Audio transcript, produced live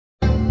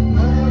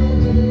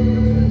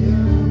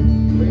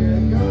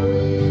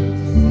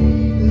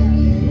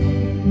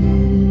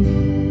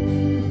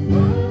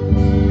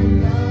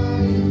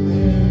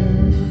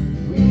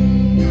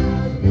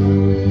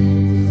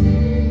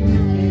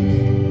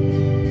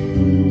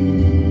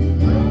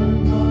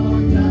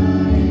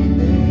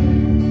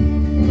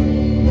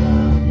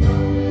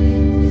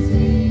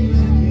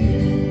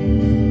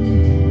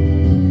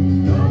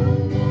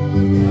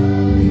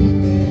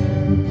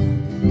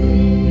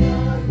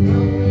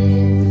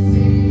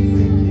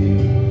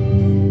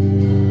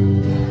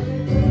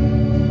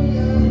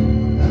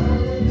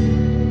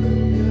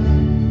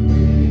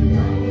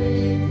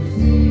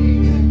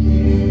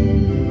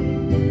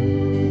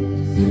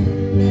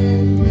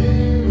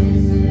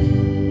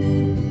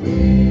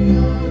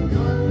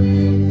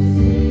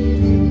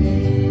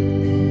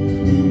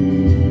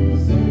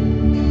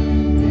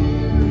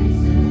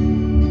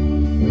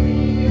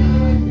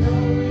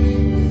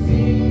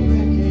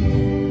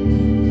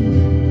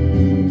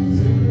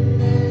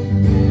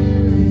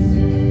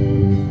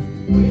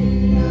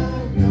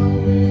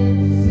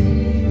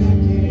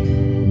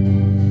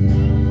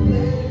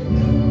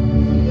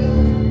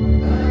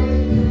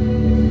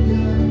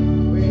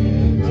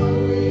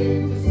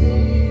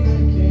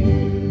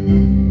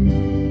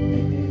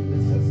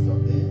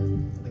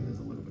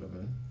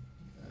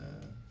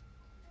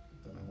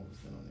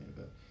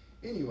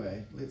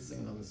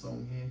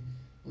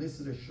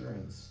Blessed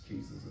assurance,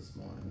 Jesus is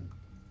mine.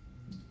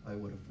 Oh,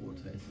 what a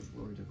foretaste of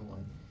glory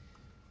divine.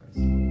 Praise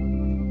the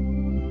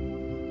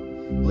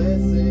Lord.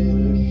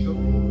 Blessed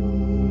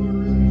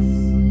assurance,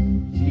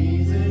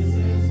 Jesus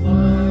is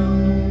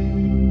mine.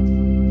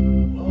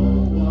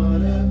 Oh,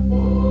 what a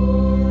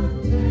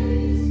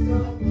foretaste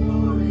of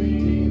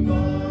glory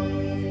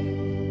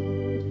divine.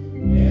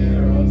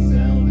 Heir of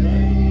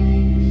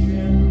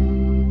salvation,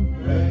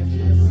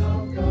 purchase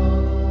of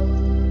God,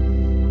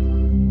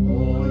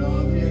 born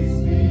of His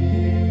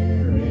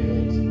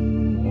Spirit,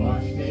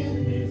 washed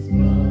in His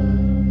blood.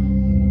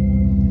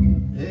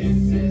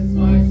 This is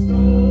my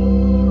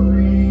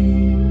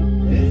story,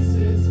 this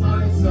is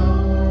my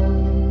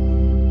song,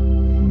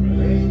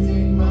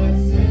 praising my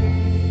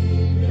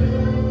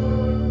Savior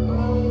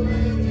all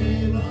the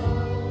day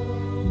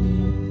long.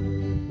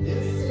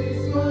 This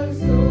is my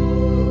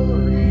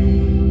story,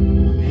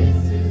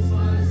 this is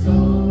my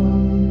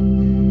song,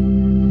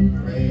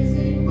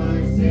 praising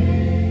my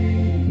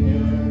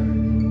Savior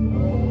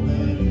all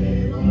the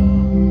day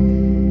long.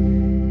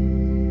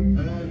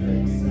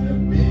 Perfect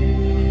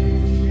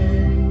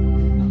submission,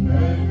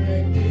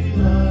 perfect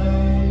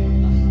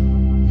delight,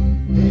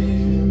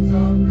 visions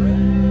of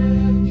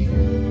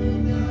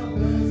rapture now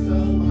burst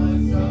on my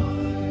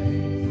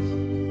sight.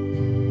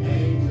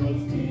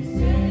 Angels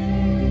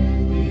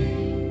descending,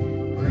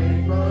 rain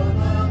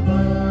from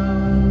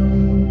above,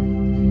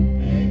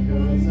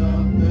 echoes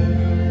of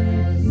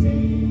mercy,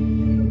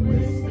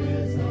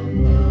 whispers of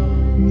love.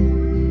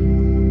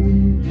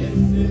 This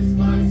is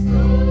my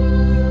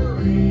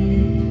story,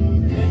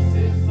 this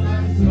is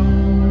my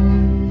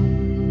song,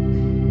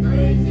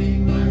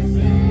 praising my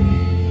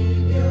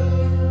Savior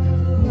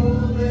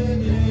all the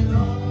day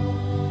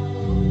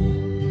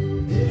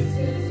long. This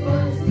is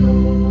my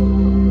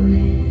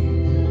story,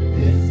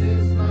 this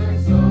is my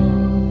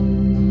song,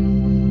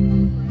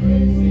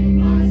 praising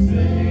my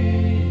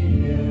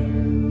Savior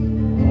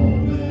all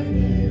the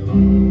day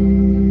long.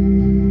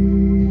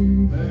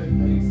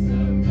 Perfect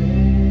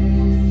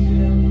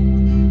submission,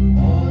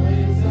 all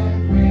is at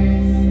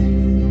rest.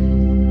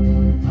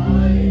 I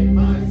am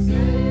my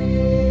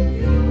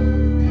Savior,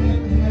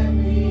 and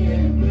happy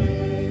and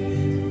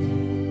blessed,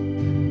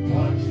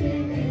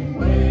 watching and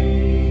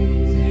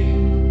waiting,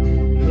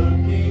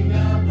 looking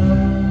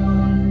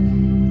above,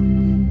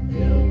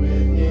 filled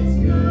with His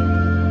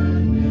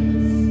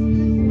goodness,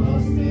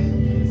 lost in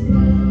His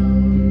love.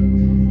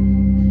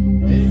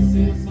 This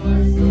is my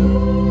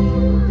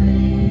story,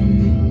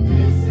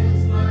 this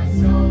is my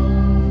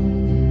song,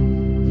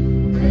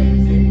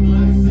 praising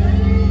my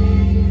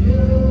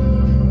Savior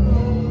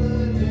all the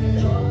day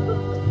long.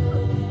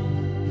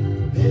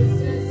 This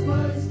is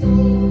my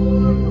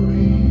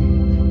story,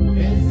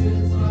 this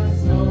is my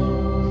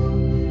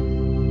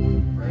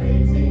song,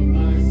 praising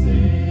my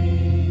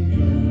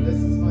Savior. This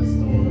is my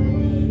story.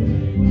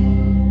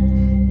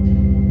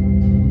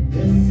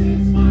 This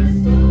is my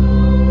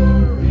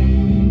story,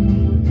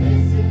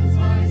 this is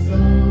my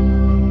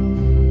song,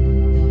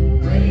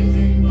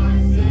 praising my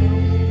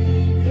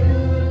Savior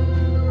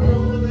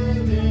all the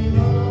day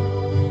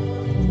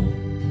long.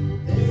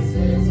 This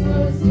is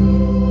my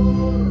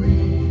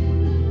story,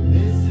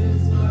 this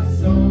is my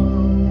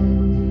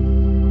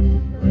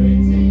song,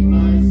 praising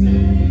my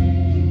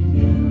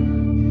Savior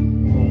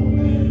all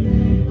the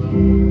day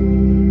long.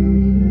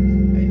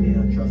 Amen.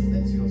 I trust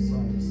that's your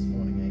song this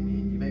morning.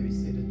 Amen. You may be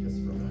seated just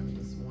for a moment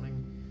this morning.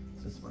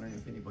 Just wondering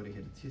if anybody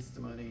had a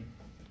testimony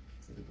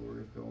for the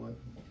glory of God.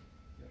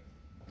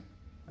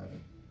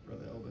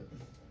 Brother Albert.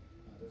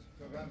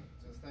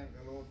 Just thank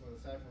the Lord for the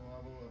safe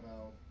arrival of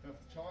our fifth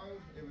child.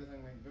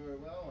 Everything went very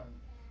well, and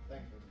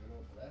thank you to the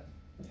Lord for that.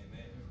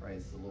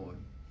 Praise the Lord.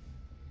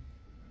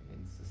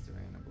 And Sister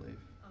Anne, I believe.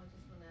 I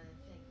just want to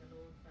thank the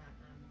Lord for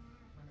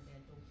one of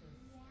our daughters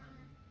has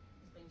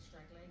been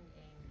struggling,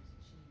 and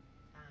she,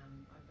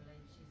 I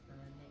believe she's got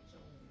a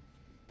natural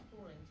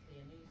calling to be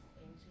a nurse,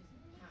 and she's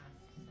passed,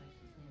 so she's now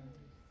a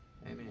nurse.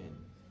 Amen.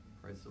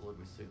 Praise the Lord.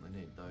 We certainly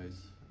need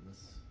those in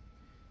this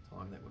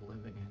time that we're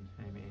living in.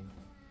 Amen.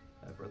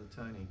 Brother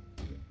Tony.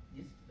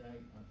 Yesterday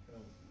I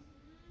felt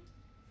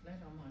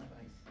flat on my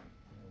face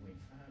and I went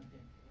hard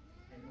down,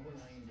 and all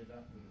I ended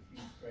up with a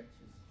few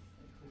scratches.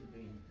 It could have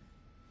been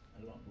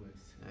a lot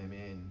worse.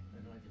 Amen.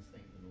 And I just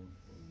thank the Lord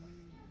for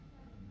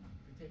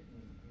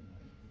protecting me.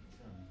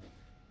 You know,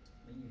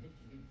 when you hit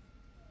your head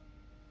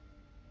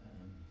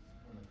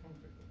on a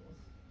concrete, it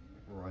was.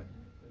 Right.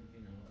 It could have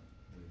been a lot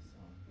worse. I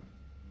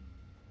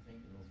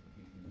thank the Lord for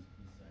keeping me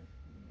safe.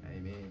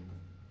 Amen.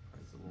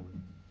 Praise the Lord.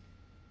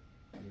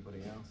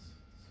 Anybody else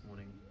this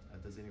morning?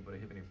 Does anybody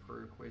have any prayer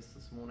requests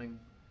this morning?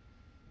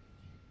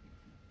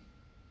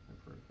 No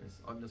prayer requests.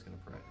 I'm just going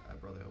to pray.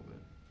 Brother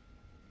Albert.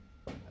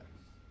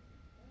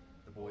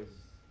 The boys?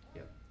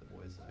 Yep, the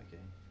boys.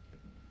 Okay. Yep.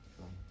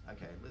 Sure.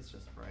 Okay, let's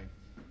just pray.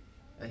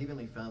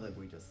 Heavenly Father,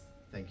 we just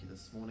thank you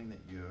this morning that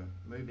you're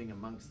moving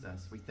amongst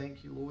us. We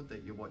thank you, Lord,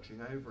 that you're watching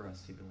over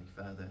us, Heavenly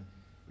Father.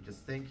 We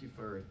just thank you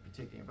for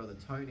protecting our brother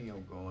Tony,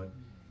 oh God,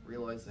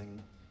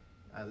 realizing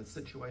the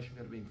situation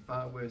could have been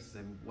far worse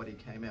than what he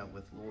came out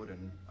with, Lord,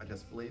 and I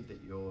just believe that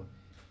you're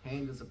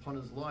hand is upon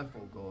his life,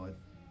 oh God,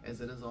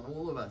 as it is on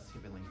all of us,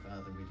 Heavenly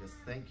Father. We just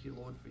thank you,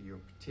 Lord, for your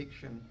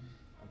protection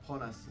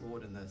upon us,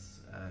 Lord, in this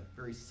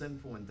very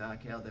sinful and dark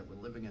hour that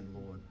we're living in,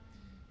 Lord.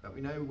 But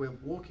we know we're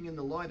walking in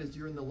the light as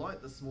you're in the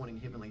light this morning,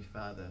 Heavenly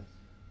Father.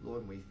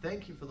 Lord, we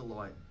thank you for the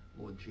light,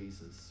 Lord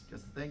Jesus.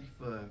 Just thank you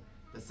for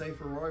the safe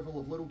arrival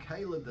of little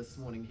Caleb this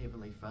morning,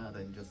 Heavenly Father.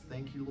 And just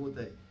thank you, Lord,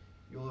 that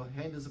your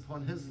hand is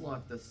upon his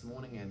life this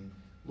morning. And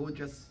Lord,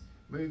 just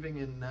moving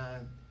in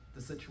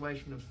the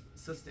situation of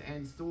Sister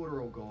Anne's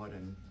daughter, oh God.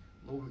 And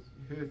Lord,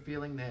 her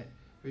feeling that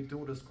her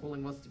daughter's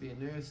calling was to be a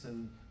nurse.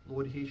 And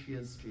Lord, here she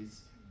is.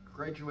 She's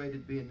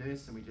graduated to be a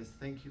nurse. And we just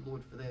thank you,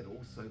 Lord, for that.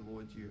 Also,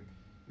 Lord,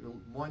 you're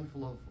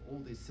mindful of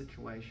all these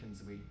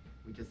situations. And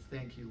we just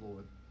thank you,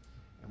 Lord.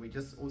 And we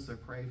just also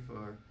pray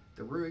for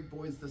the Ruegg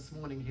boys this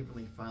morning,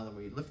 Heavenly Father.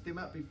 We lift them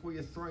up before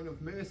your throne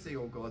of mercy,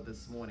 oh God,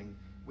 this morning.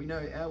 We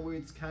know our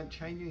words can't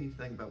change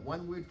anything, but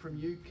one word from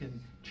you can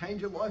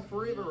change a life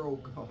forever, oh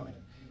God.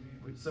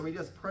 So we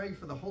just pray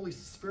for the Holy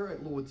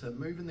Spirit, Lord, to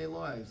move in their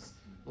lives.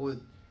 Lord,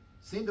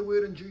 send a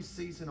word in due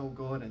season, oh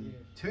God, and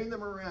turn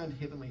them around,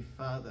 Heavenly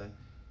Father.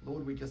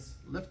 Lord, we just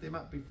lift them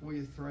up before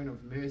your throne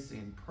of mercy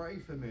and pray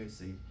for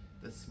mercy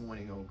this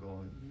morning, oh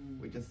God.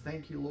 We just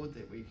thank you, Lord,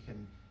 that we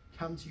can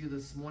come to you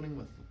this morning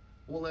with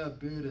all our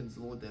burdens,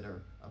 Lord, that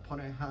are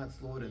upon our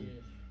hearts, Lord, and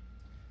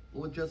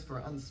Lord, just for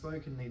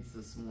unspoken needs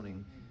this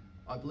morning.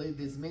 I believe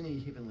there's many,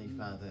 Heavenly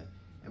Father,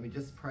 and we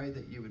just pray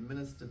that you would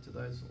minister to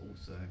those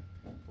also,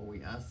 for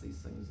we ask these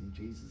things in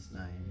Jesus'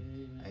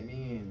 name.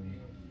 Amen.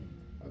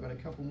 I've got a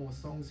couple more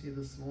songs here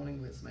this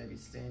morning. Let's maybe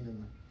stand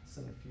and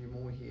sing a few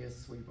more here.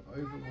 Sweep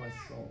over my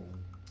soul.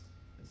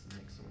 That's the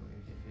next song we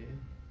have here.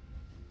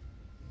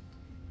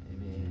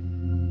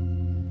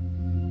 Amen.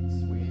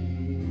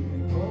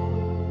 Sweep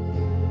over.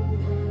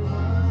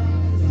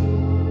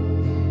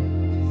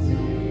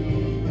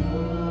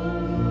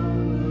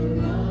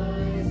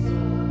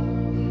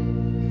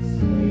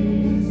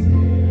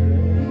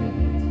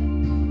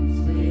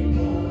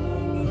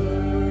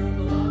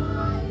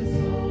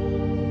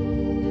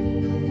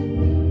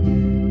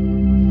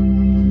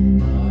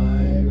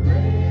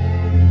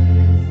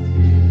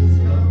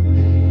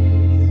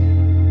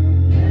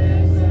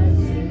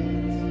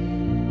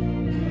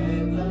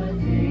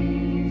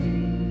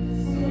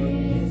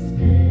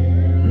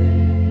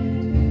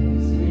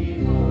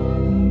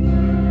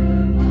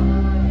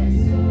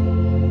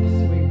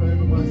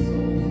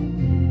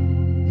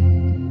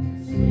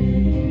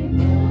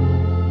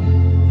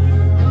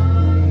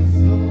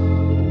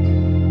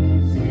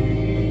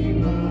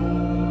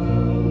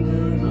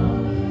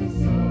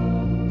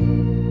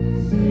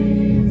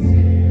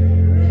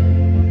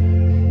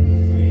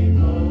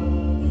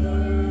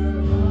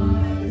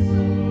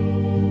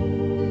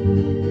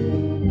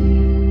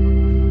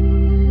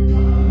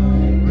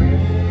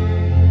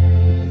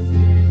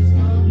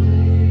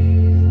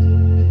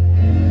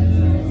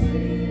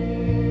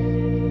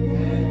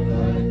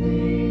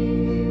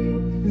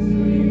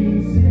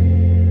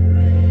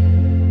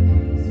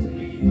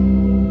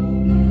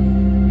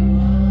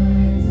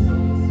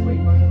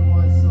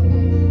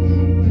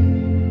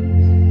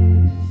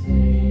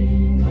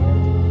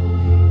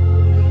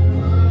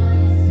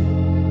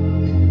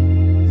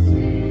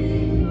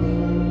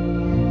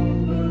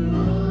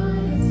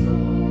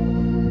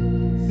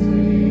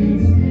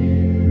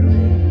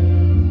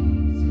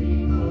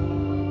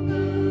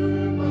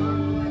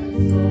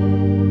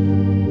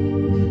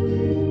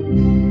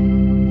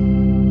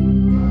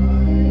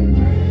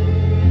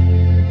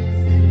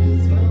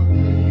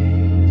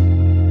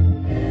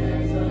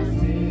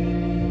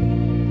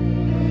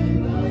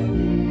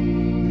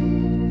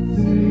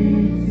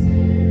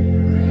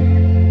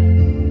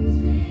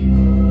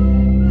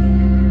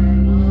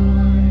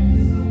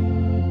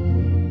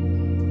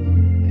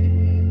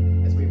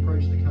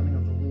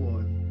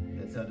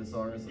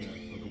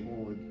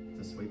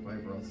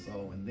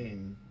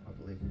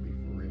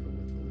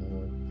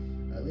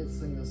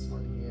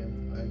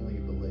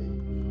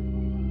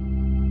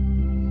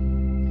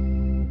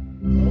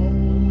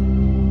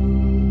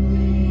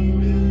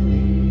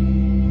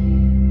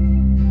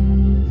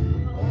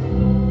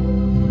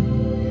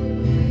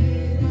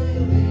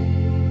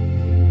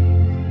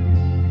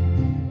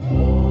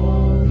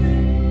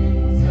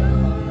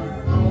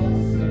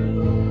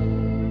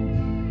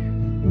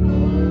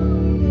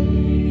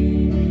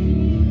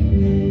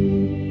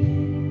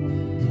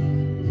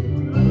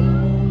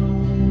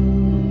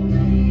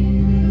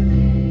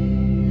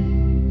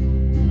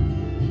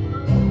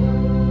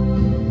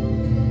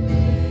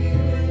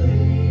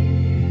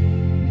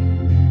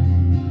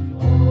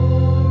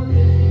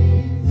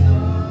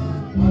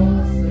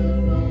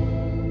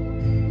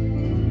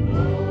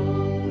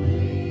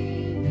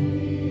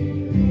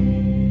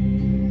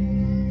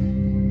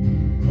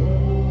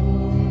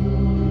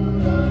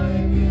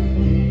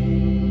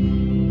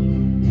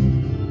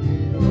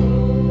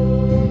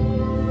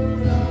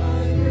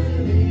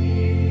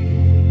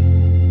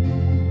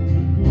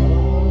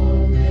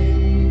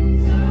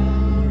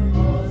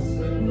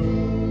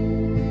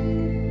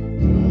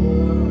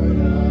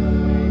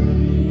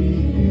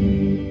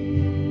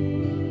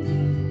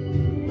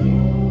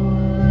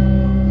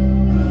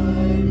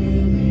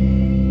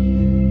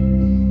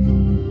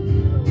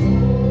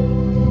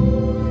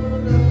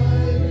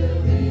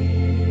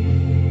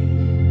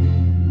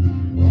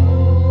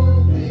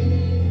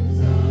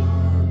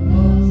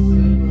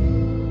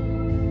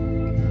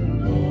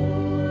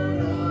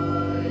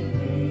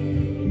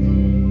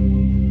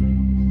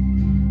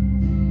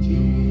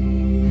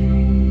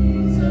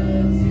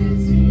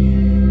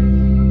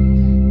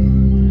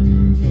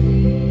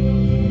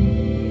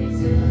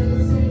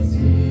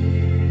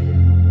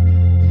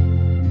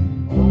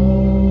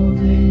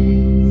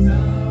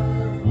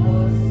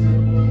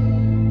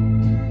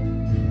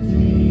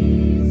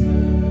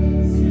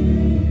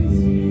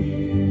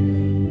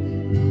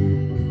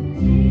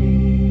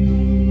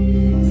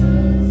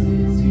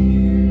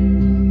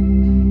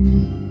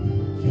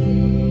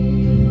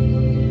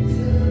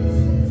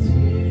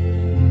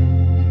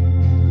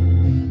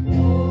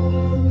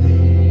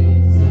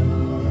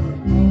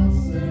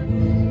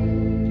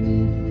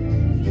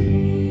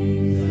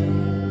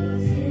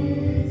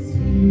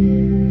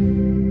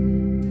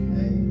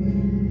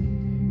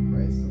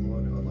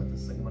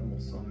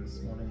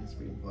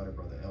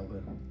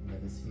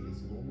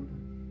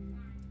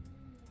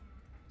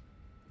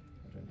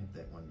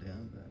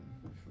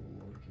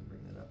 we can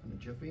bring that up in a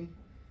jiffy.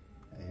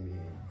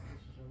 Amen.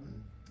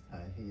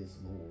 He is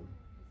Lord.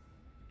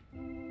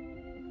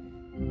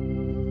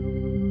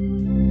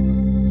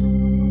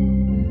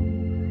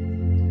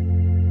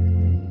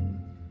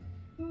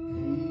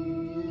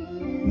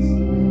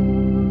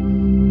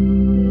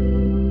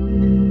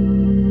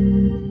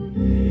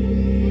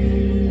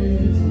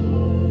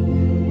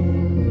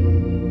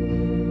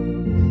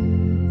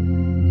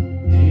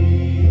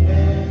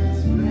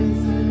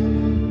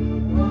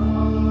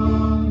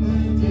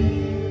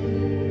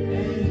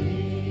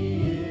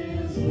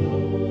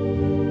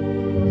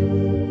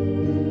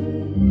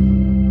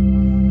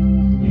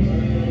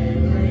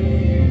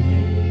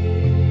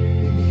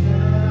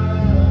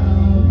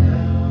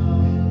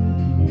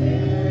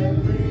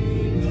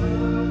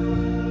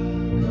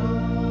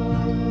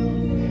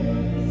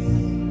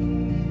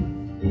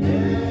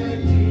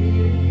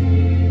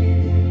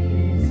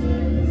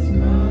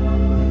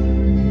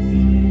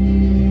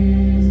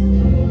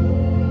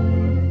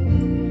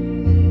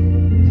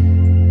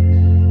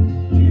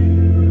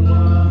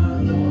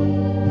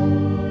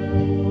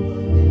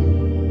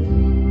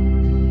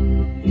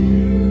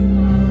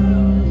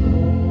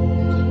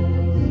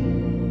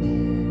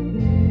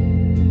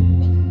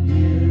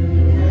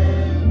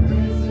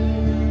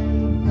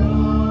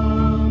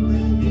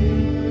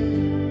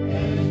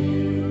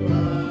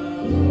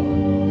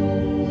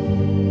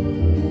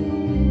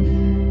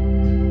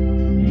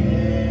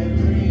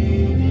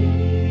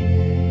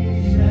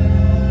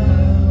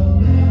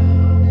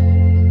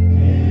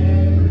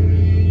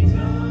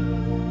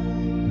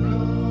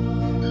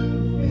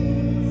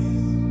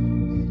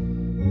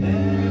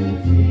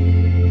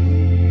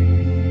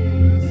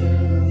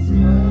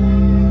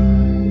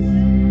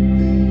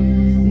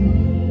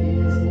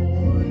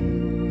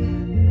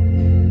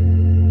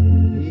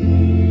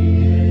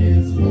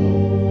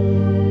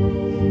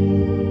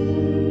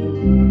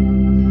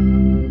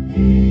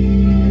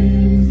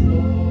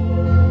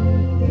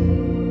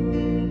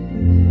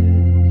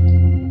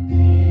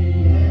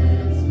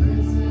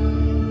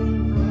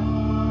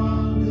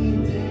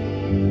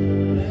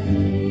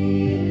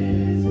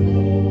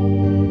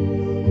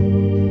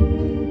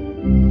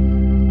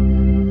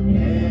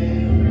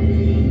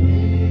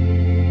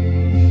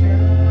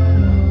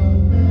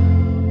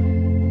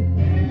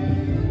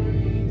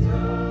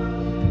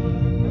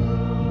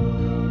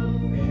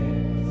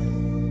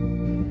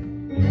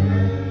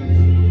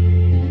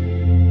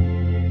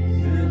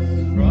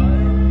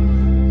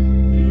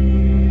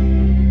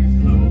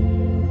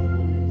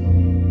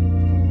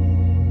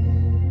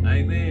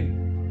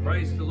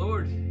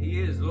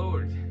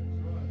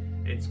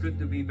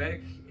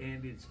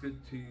 It's good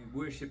to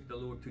worship the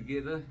Lord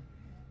together,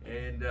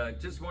 and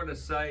just want to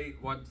say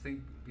one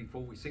thing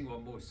before we sing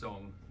one more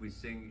song. We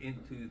sing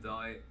 "Into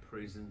Thy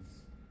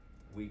Presence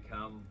We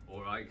Come,"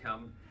 or I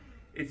come.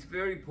 It's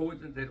very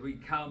important that we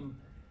come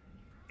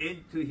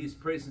into His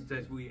presence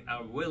as we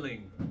are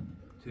willing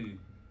to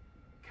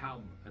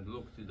come and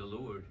look to the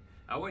Lord.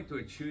 I went to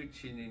a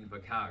church in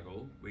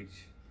Invercargill,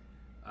 which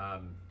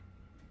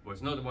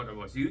was not what I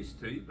was used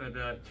to, but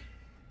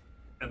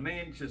a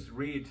man just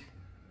read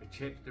a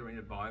chapter in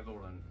the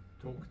Bible and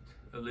talked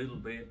a little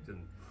bit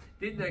and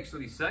didn't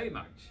actually say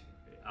much.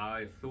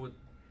 I thought,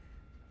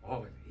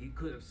 oh, he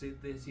could have said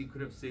this, he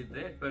could have said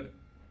that, but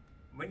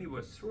when he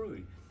was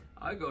through,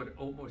 I got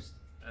almost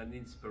an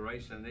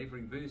inspiration in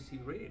every verse he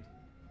read.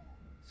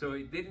 So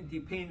it didn't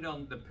depend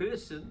on the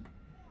person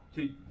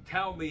to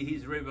tell me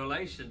his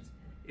revelations.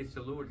 It's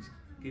the Lord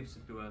who gives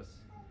it to us,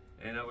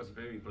 and I was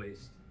very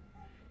blessed.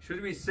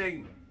 Should we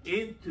sing,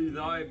 "Into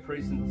Thy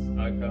Presence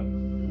I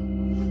Come"?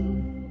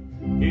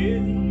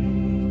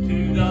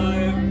 Into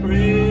Thy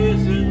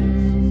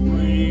presence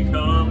we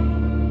come,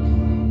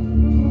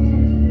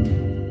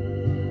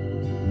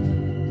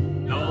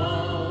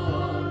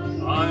 not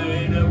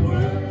by the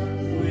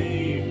works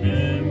we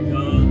have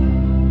done,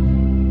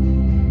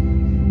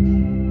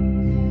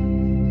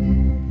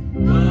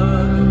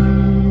 but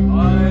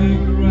by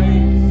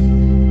grace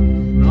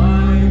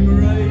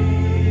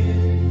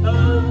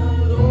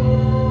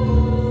alone.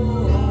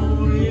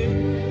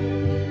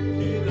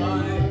 Into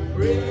Thy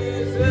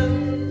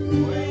presence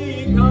we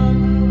come.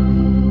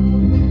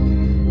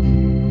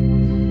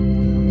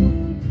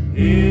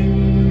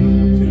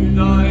 Into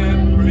Thy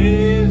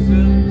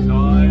presence I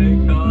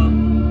come,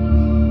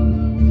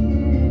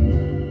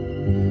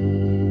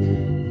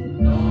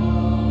 not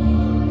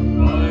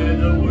by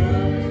the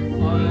works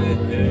I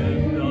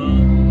have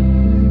done,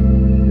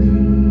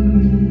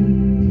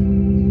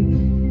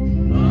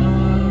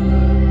 but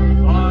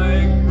by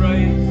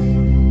grace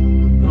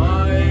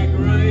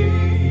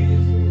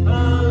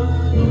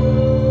alone.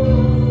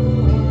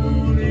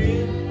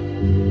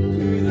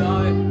 Into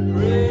Thy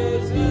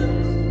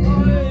presence I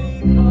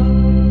come.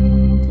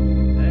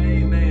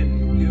 Amen.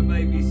 You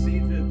may be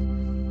seated.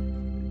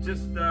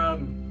 Just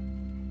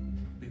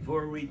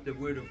before I read the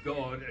Word of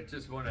God, I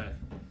just want to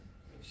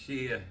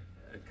share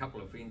a couple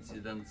of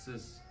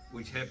incidences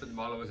which happened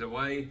while I was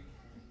away.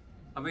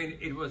 I mean,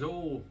 it was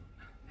all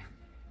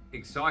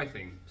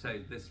exciting, say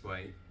it this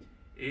way.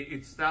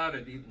 It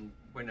started even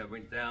when I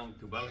went down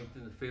to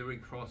Wellington, the ferry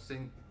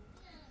crossing,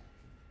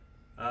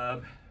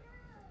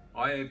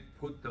 I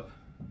put the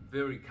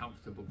very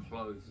comfortable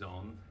clothes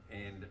on,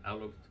 and I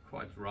looked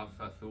quite rough,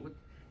 I thought.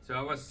 So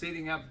I was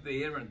sitting up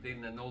there, and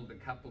then an older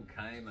couple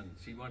came, and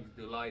she wanted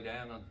to lie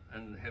down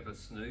and have a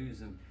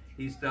snooze, and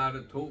he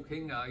started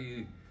talking.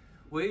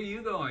 Where are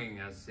you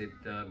going? I said,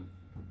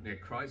 near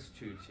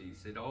Christchurch. He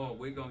said, oh,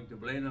 we're going to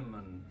Blenheim.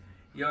 And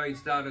yeah, he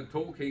started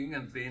talking,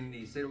 and then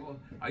he said, well,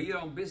 are you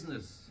on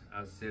business?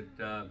 I said,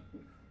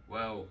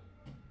 well,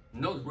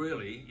 not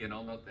really, you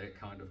know, not that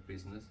kind of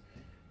business.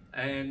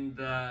 And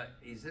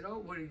he said, oh,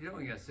 what are you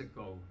doing? I said,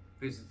 go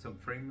visit some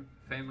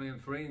family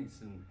and friends.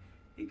 And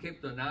he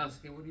kept on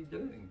asking, what are you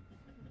doing?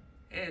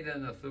 And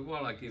then I thought,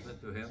 well, I give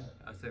it to him.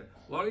 I said,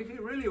 well, if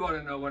you really want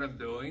to know what I'm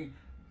doing,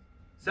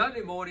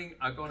 Sunday morning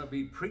I'm going to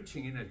be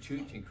preaching in a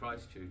church in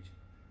Christchurch.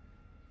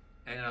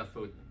 And I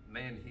thought,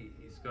 man,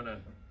 he's going to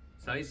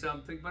say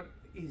something. But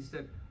he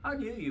said, I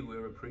knew you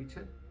were a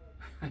preacher.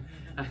 And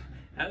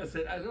I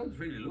said, I don't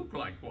really look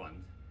like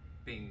one,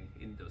 being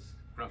in this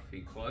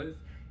scruffy clothes.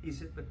 He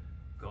said, but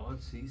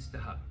God sees the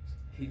heart.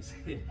 He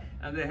said,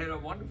 and they had a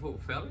wonderful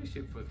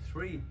fellowship for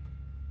 3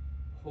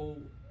 whole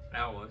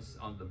hours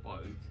on the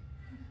boat.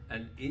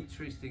 And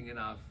interesting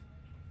enough,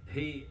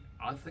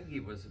 I think he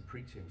was a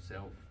preacher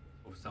himself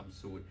of some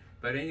sort.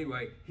 But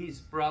anyway, his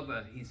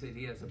brother, he said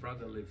he has a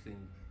brother lives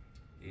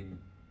in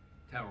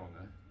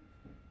Tauranga.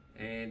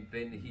 And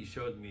then he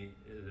showed me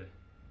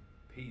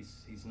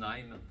his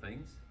name and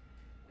things.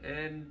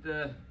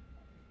 And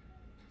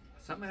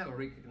somehow I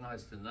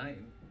recognized the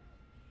name.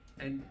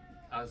 And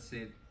I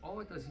said,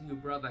 oh, does your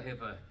brother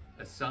have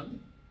a son?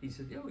 He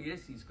said, oh,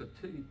 yes, he's got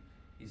 2.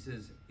 He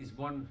says, is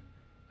one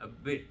a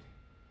bit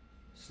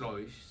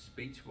slowish,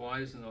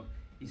 speech-wise? And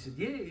he said,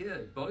 yeah,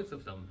 both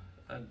of them.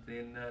 And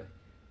then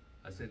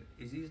I said,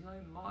 is his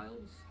name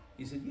Miles?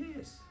 He said,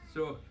 yes.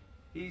 So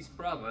his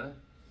brother,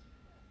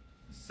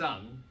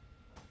 son,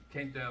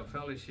 came to our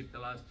fellowship the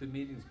last 2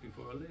 meetings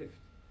before I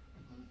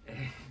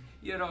left.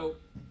 You know,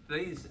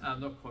 these are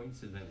not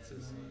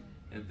coincidences.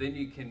 And then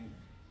you can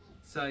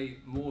say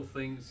more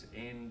things,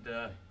 and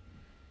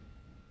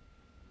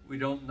we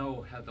don't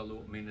know how the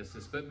Lord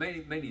ministers, but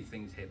many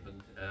things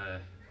happened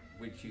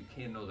which you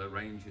cannot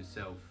arrange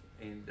yourself,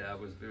 and I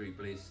was very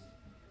blessed.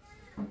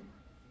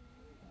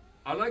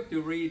 I like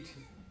to read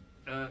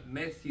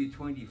Matthew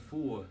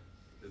 24,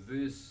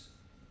 verse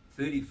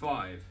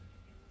 35,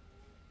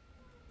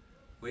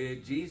 where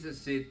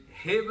Jesus said,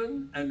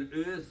 heaven and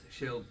earth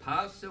shall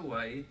pass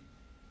away,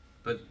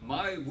 but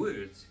my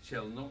words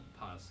shall not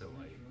pass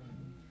away.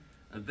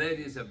 And that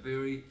is a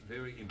very,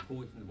 very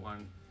important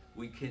one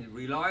we can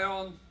rely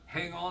on,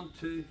 hang on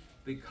to,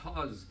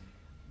 because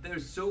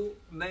there's so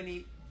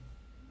many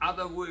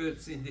other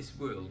words in this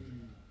world,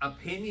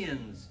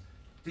 opinions,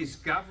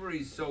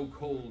 discoveries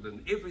so-called,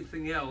 and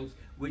everything else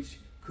which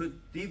could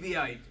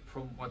deviate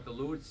from what the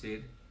Lord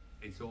said.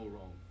 It's all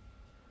wrong.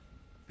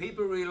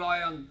 People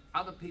rely on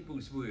other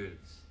people's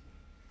words.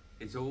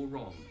 It's all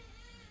wrong.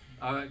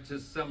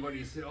 Just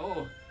somebody said,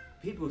 oh,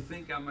 people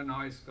think I'm a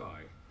nice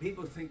guy.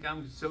 People think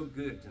I'm so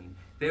good, and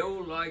they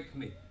all like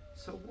me.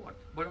 So what?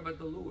 What about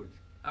the Lord?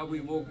 Are we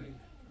walking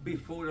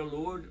before the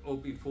Lord or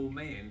before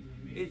man?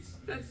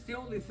 That's the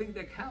only thing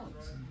that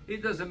counts.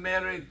 It doesn't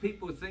matter if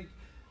people think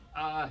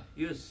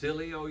you're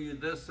silly or you're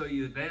this or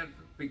you're that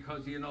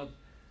because you're not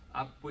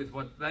up with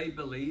what they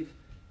believe.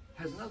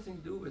 Has nothing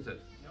to do with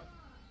it.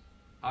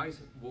 I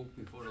walk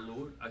before the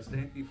Lord. I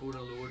stand before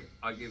the Lord.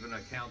 I give an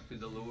account to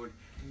the Lord.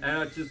 And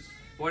I just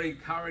want to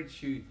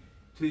encourage you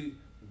to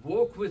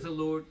walk with the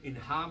Lord in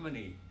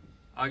harmony.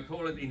 I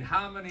call it in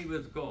harmony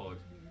with God.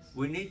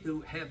 We need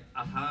to have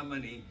a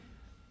harmony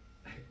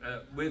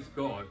with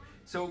God.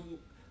 So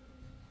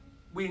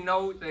we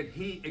know that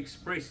He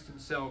expressed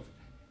Himself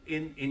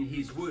in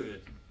His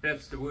Word.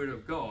 That's the Word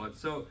of God.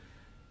 So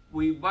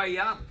we weigh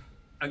up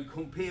and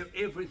compare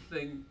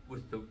everything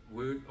with the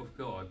Word of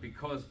God,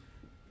 because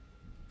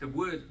the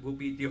Word will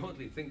be the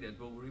only thing that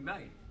will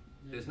remain.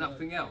 There's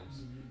nothing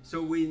else.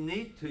 So we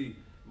need to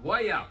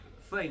weigh up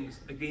things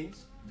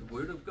against the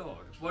Word of God.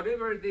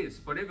 Whatever it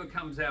is, whatever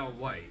comes our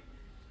way,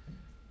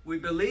 we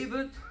believe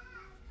it,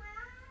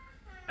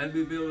 and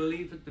we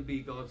believe it to be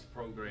God's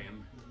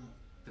program,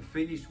 the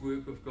finished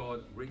work of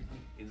God written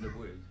in the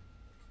Word.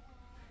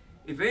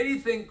 If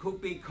anything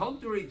could be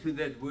contrary to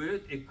that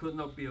Word, it could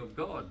not be of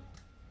God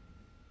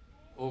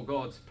or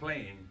God's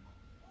plan.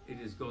 It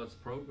is God's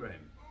program.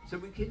 So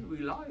we can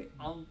rely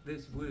on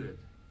this Word.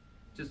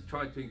 Just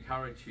try to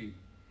encourage you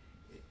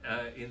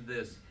in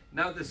this.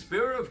 Now the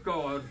Spirit of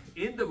God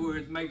in the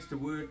Word makes the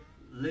Word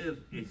live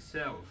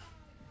itself,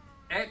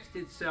 act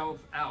itself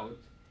out.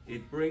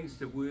 It brings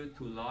the Word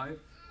to life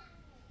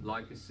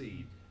like a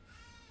seed.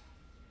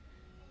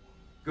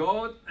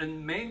 God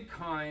and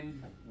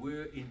mankind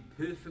were in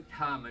perfect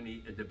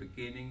harmony at the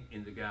beginning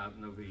in the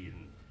Garden of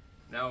Eden.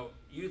 Now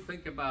you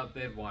think about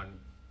that one.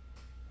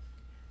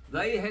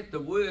 They had the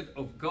Word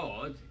of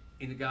God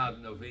in the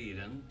Garden of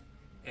Eden,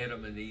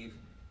 Adam and Eve,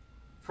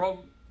 from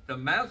the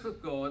mouth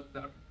of God,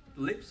 the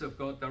lips of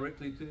God,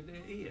 directly to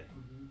their ear.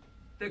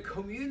 They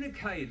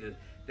communicated.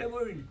 They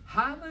were in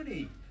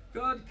harmony.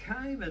 God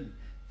came and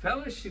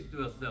fellowshiped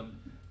with them,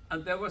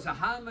 and there was a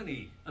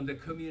harmony and the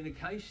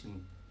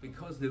communication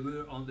because they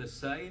were on the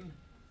same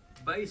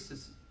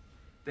basis.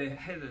 They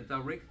had a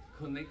direct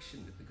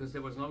connection because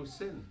there was no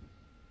sin.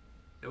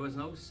 There was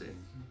no sin.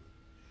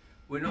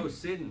 When no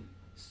sin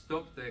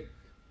stopped the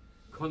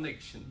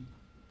connection,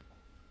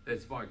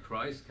 that's why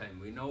Christ came.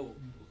 We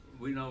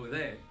know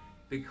that,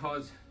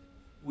 because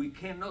we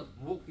cannot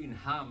walk in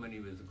harmony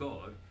with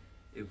God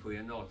if we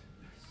are not,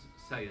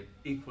 say it,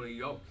 equally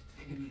yoked,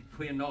 if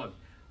we are not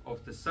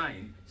of the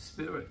same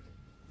spirit.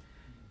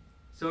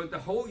 So the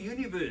whole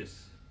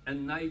universe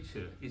and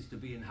nature is to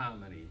be in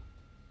harmony.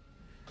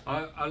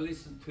 I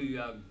listened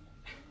to,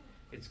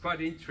 it's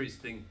quite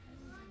interesting,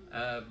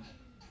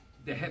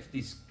 they have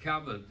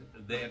discovered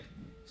that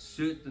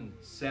certain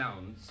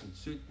sounds and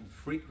certain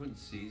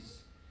frequencies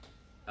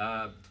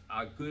are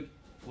good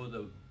for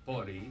the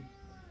body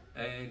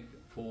and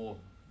for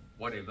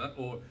whatever,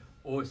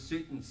 or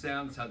certain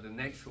sounds are the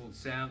natural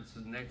sounds,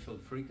 the natural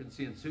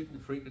frequency, and certain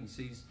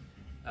frequencies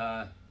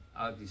are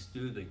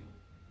disturbing.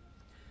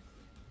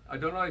 I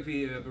don't know if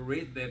you ever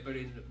read that, but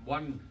in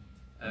one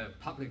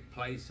public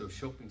place or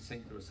shopping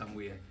center or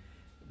somewhere,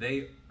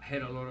 they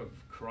had a lot of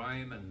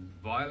crime and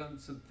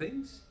violence and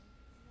things,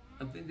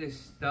 and then they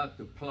start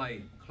to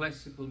play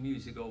classical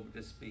music over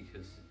the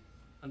speakers,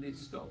 and it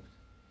stopped.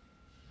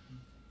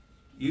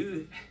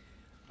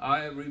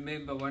 I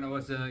remember when I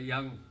was a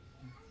young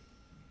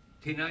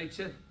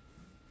teenager,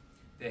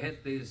 they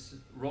had these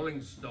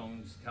Rolling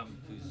Stones come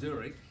to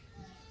Zurich,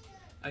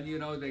 and you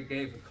know, they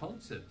gave a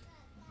concert,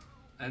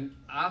 and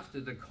after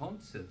the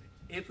concert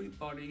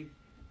everybody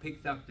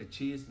picked up the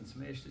chairs and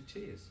smashed the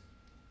chairs.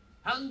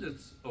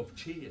 Hundreds of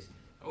chairs,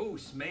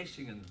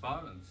 smashing and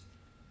violence,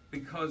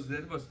 because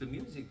that was the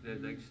music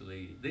that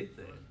actually did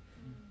that.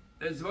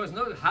 There was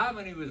no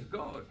harmony with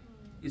God.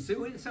 You see,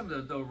 when some of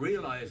them don't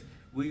realize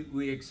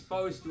we're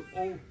exposed to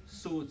all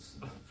sorts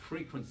of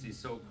frequencies,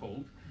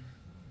 so-called,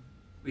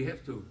 we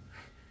have to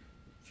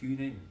tune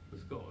in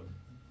with God,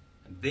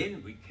 and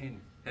then we can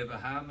have a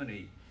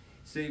harmony.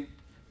 See,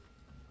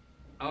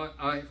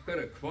 I've got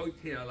a quote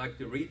here I'd like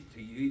to read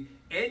to you.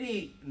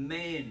 Any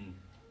man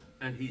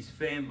and his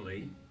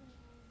family,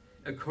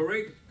 a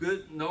correct,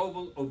 good,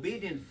 noble,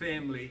 obedient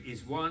family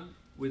is one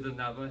with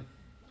another,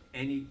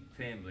 any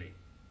family.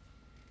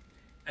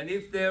 And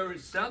if there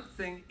is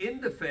something in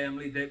the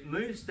family that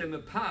moves them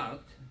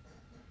apart,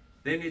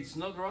 then it's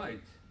not right.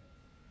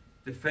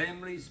 The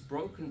family's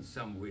broken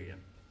somewhere.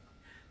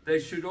 They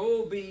should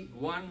all be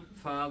one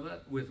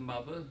father with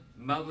mother,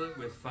 mother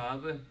with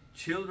father,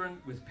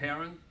 children with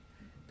parent,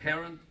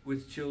 parent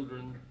with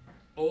children,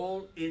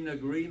 all in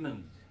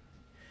agreement.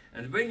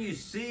 And when you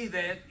see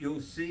that,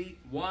 you'll see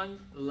one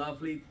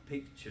lovely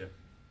picture.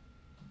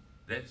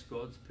 That's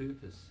God's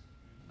purpose,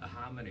 a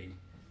harmony.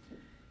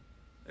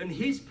 And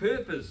his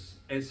purpose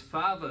as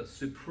Father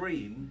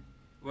Supreme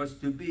was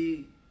to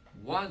be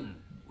one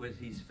with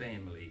his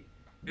family,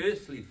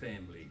 earthly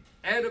family,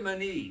 Adam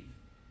and Eve.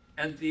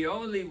 And the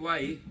only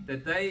way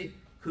that they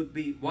could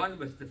be one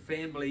with the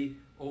family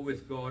or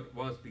with God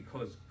was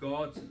because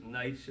God's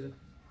nature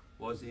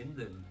was in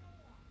them.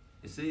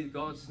 You see,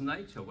 God's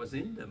nature was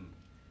in them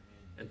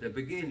at the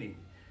beginning.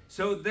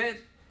 So that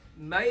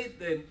made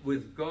them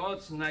with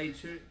God's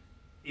nature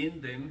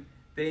in them,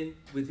 then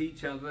with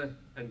each other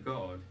and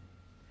God.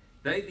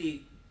 They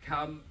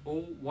become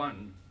all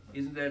one.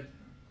 Isn't that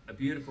a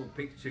beautiful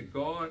picture?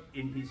 God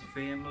in his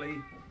family,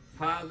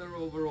 Father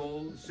over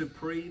all,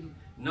 supreme,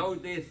 no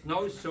death,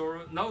 no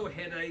sorrow, no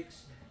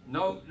headaches,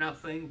 no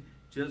nothing,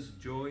 just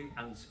joy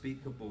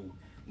unspeakable.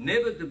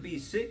 Never to be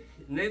sick,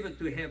 never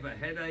to have a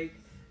headache,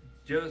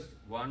 just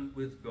one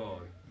with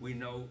God. We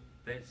know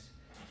that's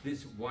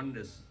this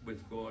oneness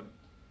with God.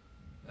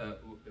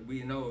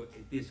 We know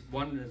this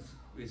oneness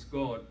with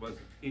God was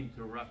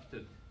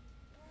interrupted.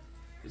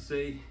 You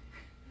see,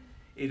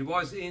 it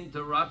was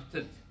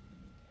interrupted.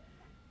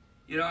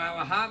 You know,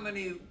 our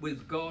harmony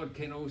with God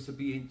can also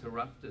be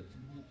interrupted.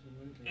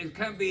 It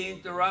can be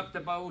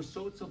interrupted by all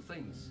sorts of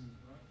things.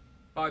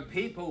 By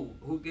people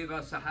who give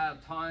us a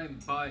hard time,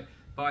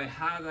 by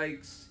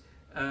heartaches,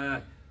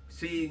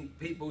 seeing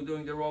people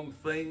doing the wrong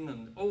thing,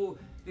 and all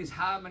this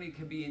harmony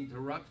can be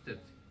interrupted.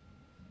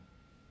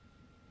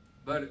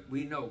 But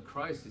we know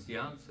Christ is the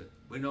answer.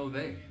 We know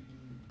that.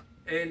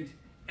 And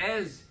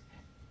as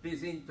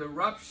this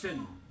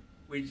interruption,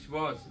 which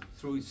was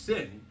through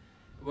sin,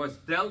 was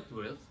dealt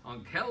with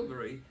on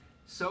Calvary,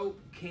 so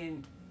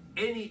can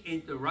any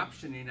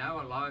interruption in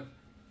our life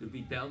to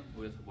be dealt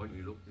with when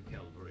we look to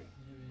Calvary.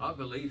 I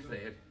believe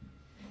that.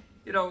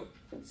 You know,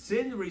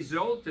 sin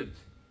resulted,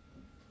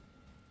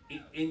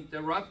 it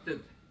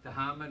interrupted the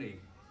harmony.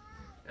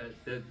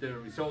 The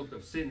result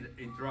of sin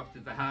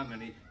interrupted the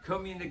harmony,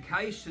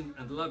 communication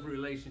and love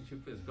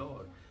relationship with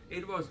God.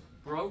 It was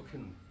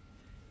broken.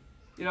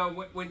 You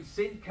know, when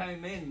sin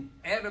came in,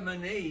 Adam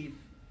and Eve,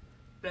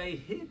 they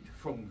hid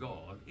from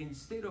God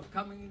instead of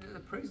coming into the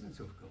presence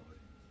of God.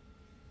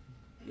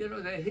 You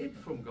know, they hid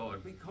from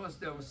God because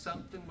there was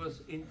something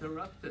was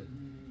interrupted.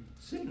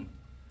 sin.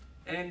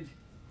 And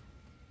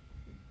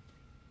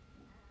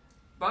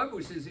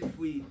Bible says if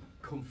we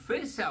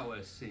confess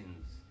our sins,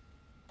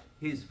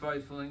 He's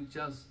faithful and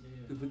just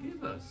to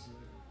forgive us.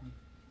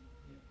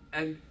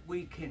 And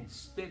we can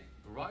step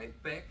right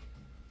back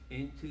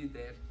into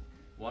that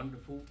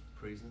wonderful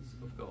presence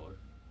of God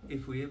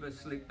if we ever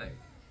slip back,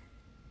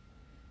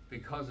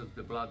 because of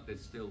the blood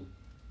that's still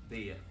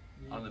there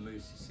on the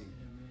mercy seat.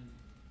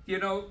 You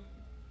know,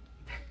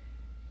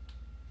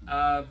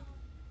 I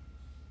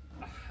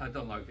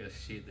don't know if I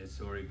shared that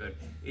story, but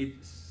it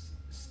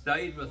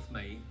stayed with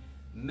me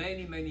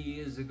many, many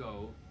years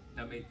ago.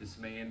 I met this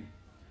man,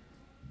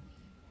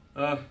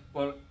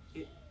 well,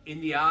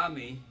 in the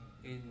army,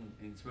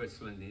 in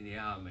Switzerland, in the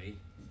army,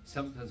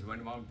 sometimes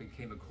when one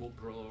became a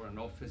corporal or an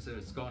officer,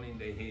 it's gone in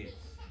their heads,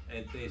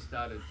 and they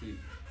started to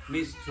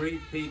mistreat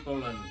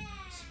people and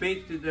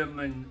speak to them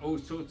in all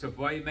sorts of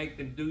ways, make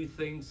them do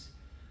things.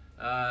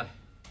 I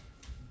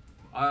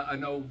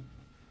know,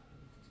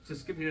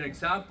 just give you an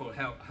example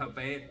how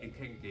bad it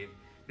can get.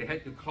 They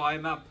had to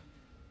climb up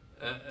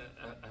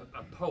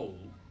a pole,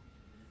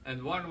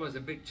 and one was a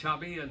bit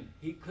chubby and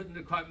he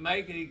couldn't quite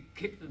make it. He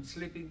kept on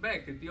slipping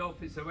back, and the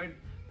officer went,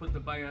 put the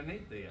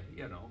bayonet there,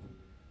 you know.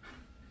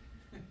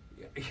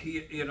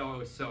 You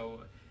know,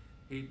 so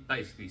he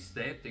basically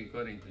stabbed and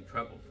got into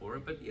trouble for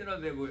it, but you know,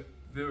 they were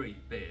very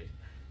bad.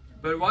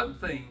 But one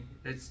thing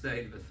that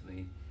stayed with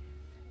me,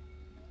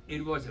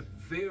 it was a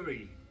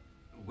very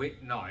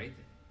wet night,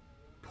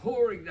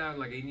 pouring down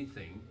like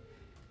anything,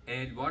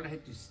 and one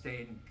had to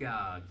stand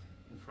guard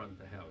in front of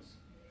the house.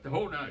 The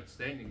whole night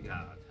standing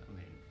guard, I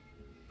mean,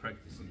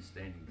 practicing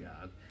standing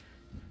guard.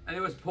 And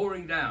it was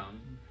pouring down,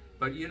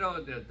 but you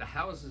know, the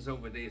houses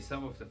over there,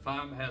 some of the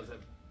farmhouses have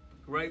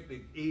great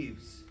big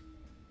eaves.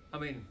 I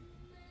mean,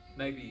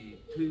 maybe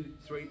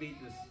 2-3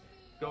 meters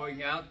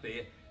going out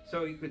there,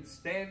 so he could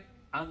stand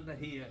under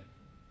here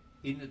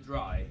in the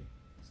dry,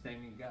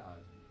 standing guard.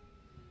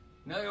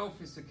 Now the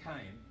officer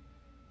came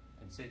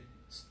and said,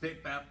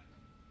 step up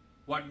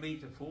 1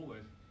 meter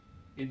forward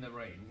in the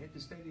rain. He had to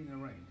stand in the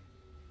rain.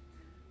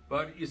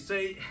 But you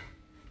see,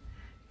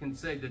 you can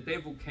say the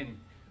devil can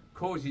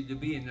cause you to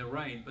be in the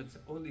rain, but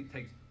it only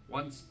takes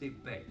one step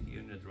back,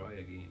 you're in the dry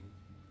again.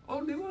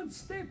 Only one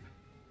step.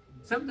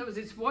 Sometimes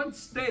it's one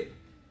step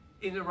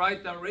in the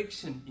right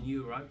direction and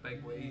you're right back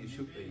where you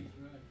should be.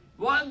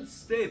 One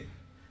step.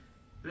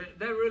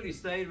 That really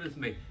stayed with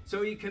me.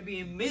 So you can be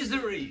in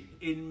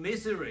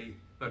misery,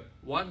 but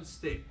one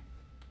step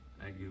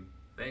and you're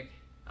back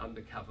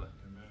undercover.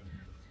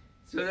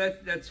 So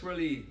that's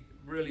really,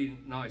 really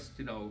nice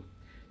to know.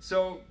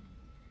 So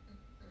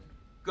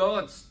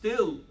God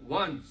still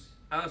wants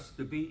us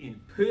to be in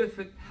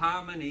perfect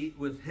harmony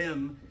with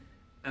Him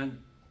and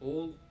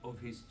all of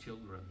His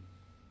children.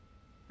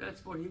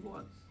 That's what He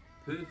wants,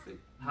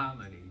 perfect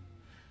harmony.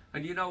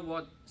 And you know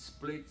what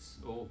splits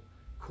or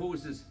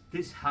causes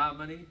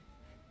disharmony?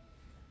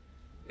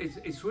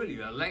 It's really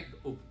a lack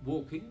of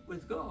walking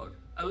with God,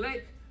 a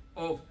lack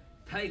of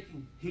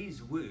taking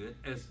His word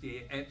as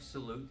the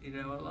absolute in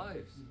our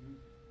lives.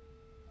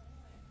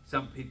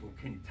 Some people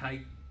can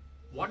take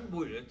one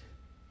word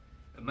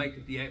and make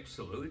it the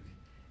absolute,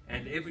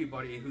 and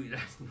everybody who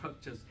does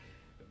not just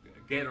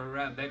get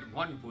around that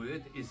one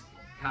word is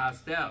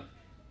cast out.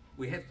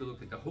 We have to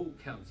look at the whole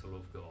counsel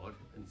of God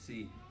and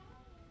see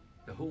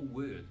the whole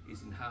word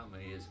is in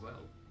harmony as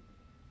well.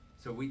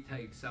 So we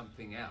take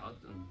something out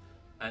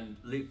and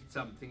lift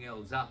something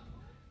else up,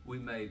 we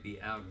may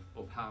be out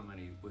of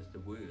harmony with the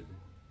word.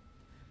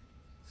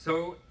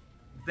 So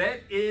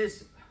that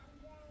is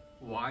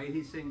why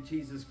He sent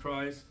Jesus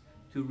Christ,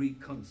 to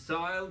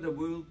reconcile the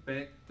world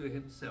back to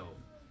Himself.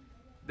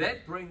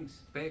 That brings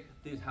back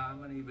this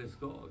harmony with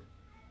God.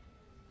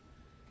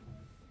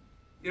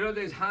 You know,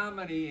 there's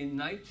harmony in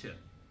nature.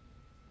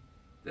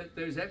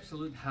 There's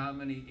absolute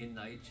harmony in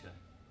nature.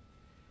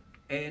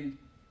 And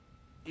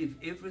if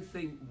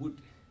everything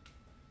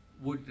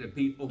would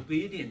be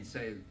obedient,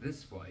 say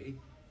this way,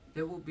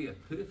 there will be a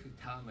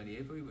perfect harmony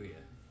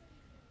everywhere.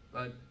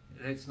 But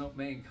that's not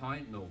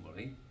mankind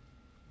normally.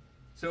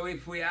 So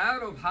if we're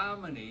out of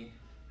harmony,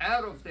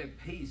 out of that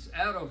peace,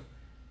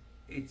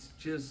 it's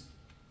just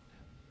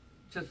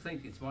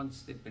think it's one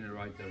step in the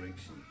right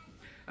direction.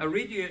 I'll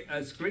read you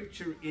a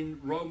scripture in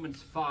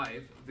Romans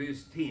 5,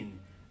 verse 10.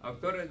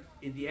 I've got it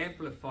in the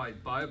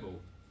Amplified Bible.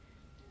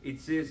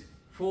 It says,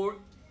 for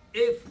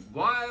if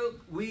while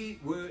we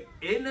were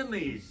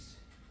enemies,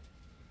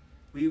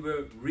 we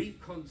were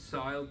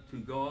reconciled to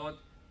God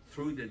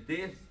through the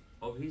death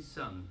of His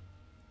Son,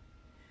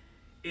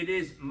 it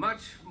is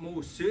much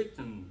more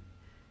certain,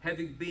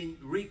 having been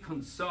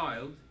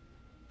reconciled,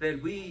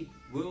 that we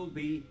will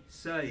be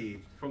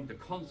saved from the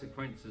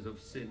consequences of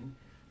sin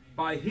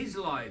by His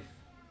life.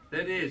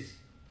 That is,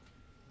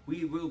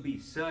 we will be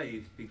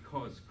saved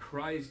because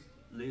Christ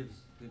lives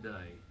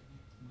today.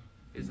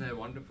 Isn't that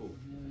wonderful?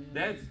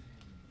 That's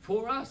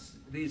for us,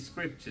 these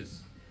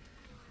scriptures.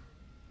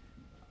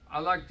 I'd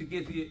like to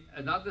give you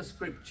another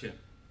scripture.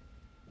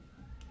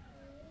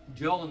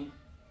 John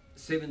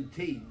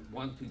 17,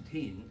 1 to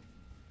 10.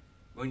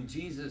 when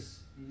Jesus,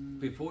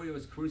 before he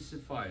was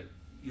crucified,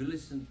 you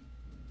listen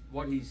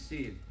what he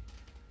said.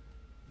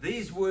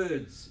 These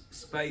words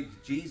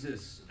spake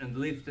Jesus and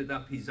lifted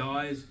up his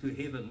eyes to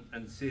heaven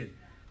and said,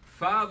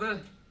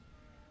 Father,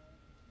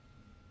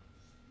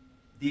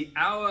 the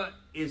hour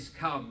is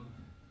come,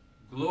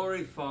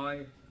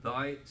 glorify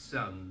thy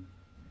Son,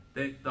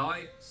 that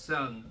thy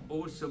Son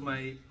also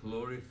may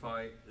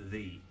glorify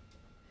thee.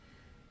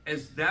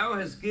 As thou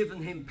hast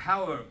given him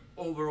power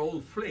over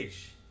all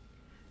flesh,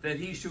 that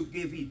he should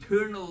give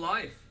eternal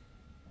life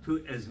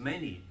to as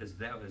many as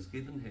thou hast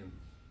given him.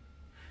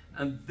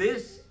 And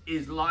this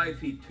is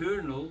life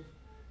eternal,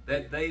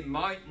 that they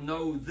might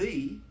know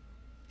thee,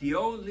 the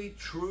only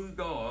true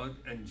God,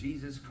 and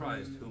Jesus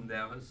Christ, whom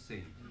thou hast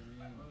sent.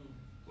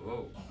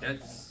 Whoa,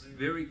 that's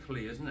very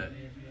clear, isn't it?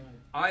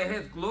 I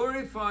have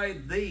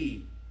glorified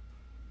thee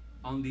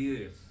on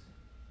the earth.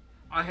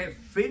 I have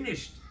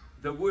finished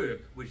the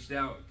work which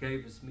thou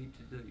gavest me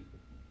to do.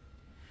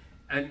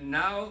 And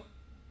now,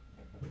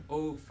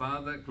 O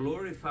Father,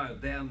 glorify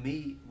thou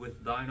me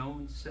with thine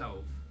own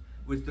self,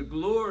 with the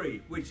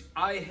glory which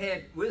I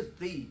had with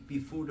thee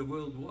before the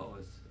world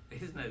was.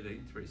 Isn't that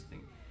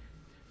interesting?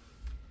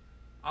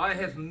 I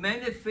have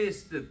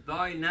manifested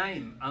thy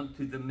name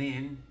unto the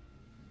men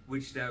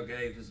which thou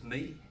gavest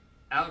me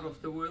out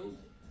of the world.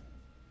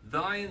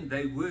 Thine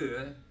they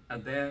were,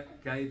 and thou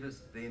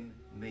gavest them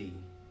me.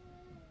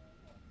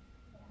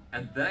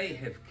 And they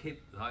have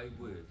kept thy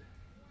word.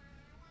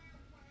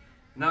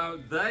 Now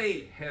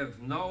they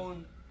have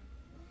known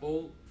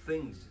all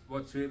things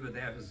whatsoever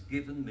thou hast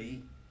given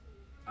me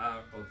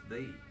are of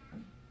thee.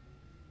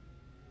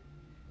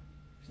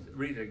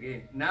 Read it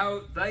again.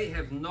 Now they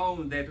have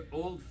known that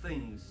all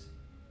things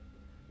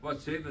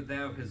whatsoever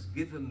thou hast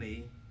given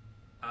me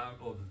are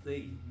of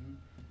thee.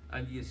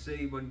 And you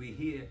see, when we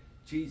hear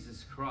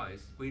Jesus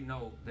Christ, we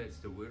know that's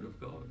the word of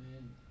God.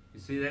 Amen. You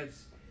see,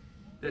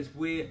 that's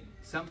where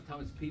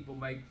sometimes people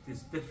make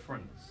this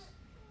difference.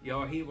 You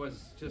know, he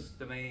was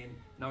just a man.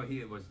 No,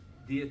 he was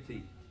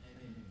deity.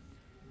 Amen.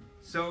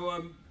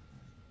 So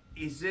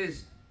he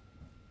says,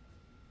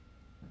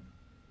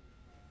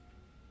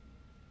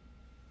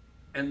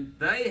 and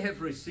they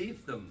have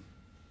received them,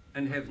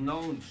 and have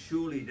known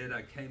surely that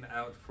I came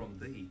out from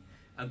thee,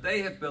 and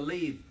they have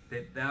believed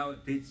that thou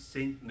didst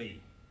send me.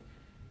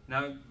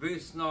 Now,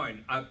 verse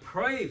 9, I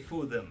pray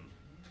for them.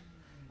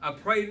 I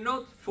pray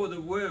not for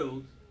the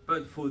world,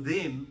 but for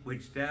them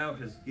which thou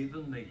hast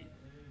given me.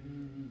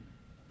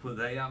 For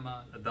they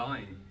are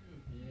thine.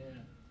 Yeah.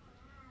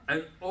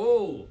 And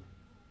all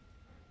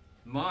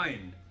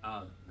mine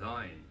are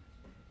thine,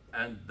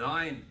 and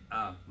thine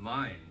are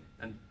mine,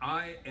 and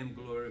I am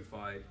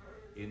glorified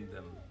in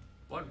them.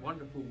 What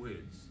wonderful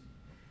words.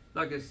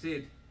 Like I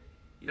said,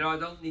 you know, I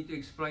don't need to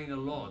explain a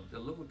lot. The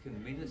Lord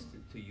can minister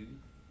to you.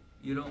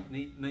 You don't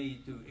need me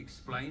to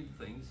explain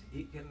things.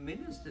 He can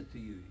minister to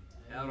you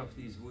out of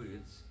these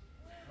words.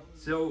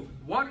 So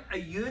what a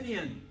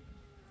union,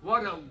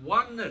 what a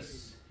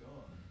oneness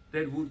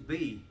that would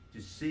be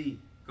to see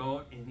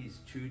God in his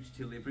church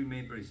till every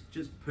member is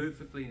just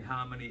perfectly in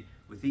harmony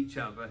with each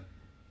other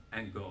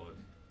and God.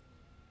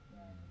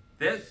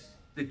 That's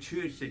the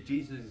church that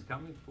Jesus is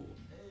coming for.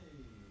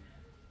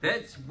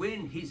 That's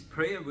when his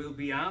prayer will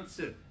be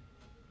answered,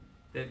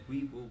 that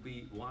we will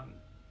be one.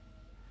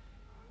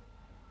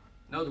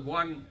 Not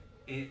one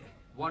in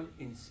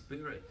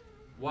spirit,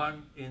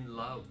 one in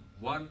love,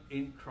 one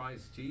in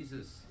Christ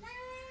Jesus.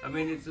 I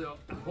mean, it's a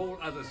whole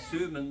other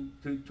sermon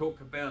to talk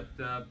about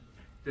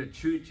the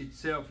church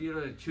itself. You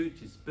know, the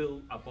church is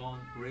built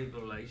upon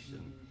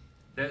revelation.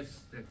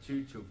 That's the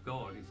church of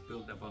God. It's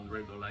built upon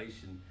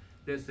revelation.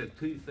 There's the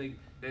two things.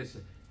 There's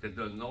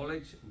the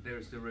knowledge,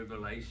 there's the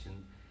revelation.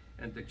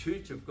 And the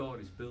church of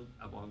God is built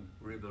upon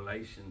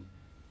revelation.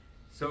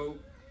 So,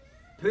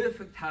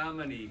 perfect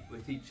harmony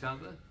with each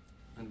other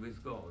and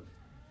with God.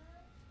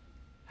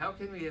 How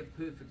can we have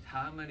perfect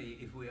harmony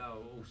if we are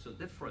all so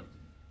different?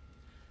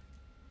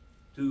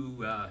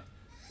 To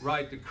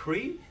write the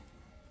creed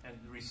and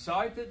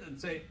recite it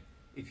and say,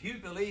 if you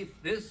believe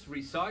this,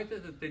 recite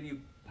it, then you're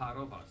part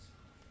of us.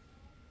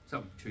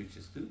 Some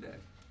churches do that.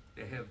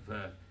 They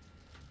have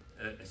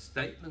a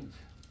statement.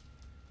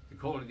 They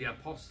call it the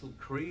Apostle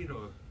Creed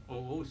or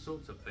all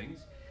sorts of things.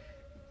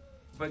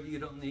 But you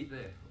don't need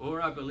that.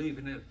 Or I believe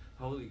in a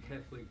Holy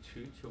Catholic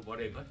Church or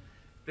whatever.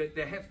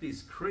 They have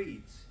these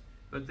creeds,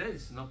 but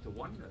that's not the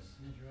oneness.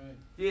 That's right.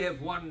 You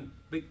have one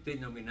big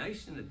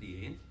denomination at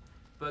the end,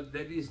 but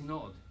that is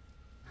not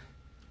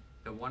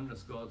the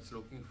oneness God's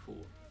looking for.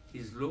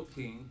 He's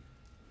looking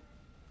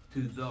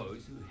to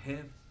those who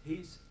have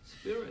his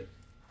Spirit.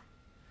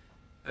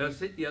 And I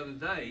said the other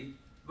day,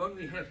 when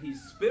we have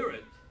his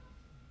Spirit,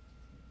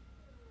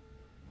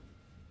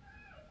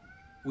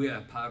 we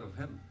are part of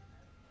him.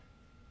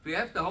 If we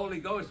have the Holy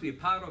Ghost, we are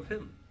part of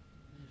him.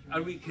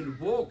 And we can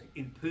walk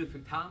in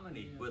perfect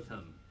harmony with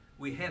him.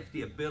 We have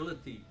the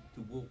ability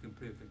to walk in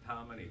perfect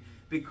harmony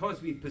because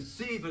we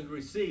perceive and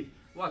receive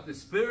what the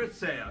Spirit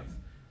says.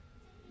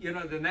 You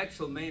know, the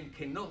natural man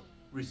cannot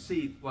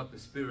receive what the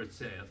Spirit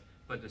says,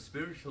 but the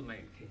spiritual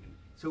man can.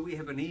 so we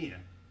have an ear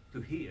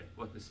to hear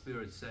what the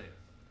Spirit says.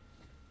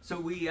 So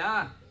we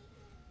are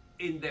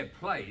in that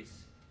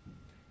place,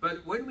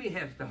 but when we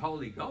have the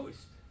Holy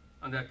Ghost,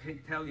 and I can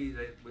tell you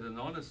that with an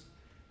honest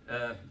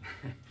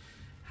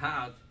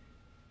heart,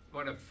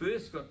 when I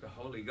first got the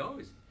Holy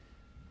Ghost,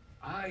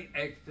 I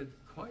acted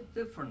quite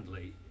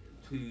differently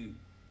to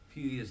a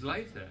few years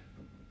later,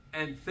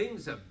 and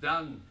things I've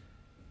done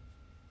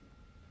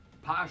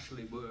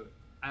partially were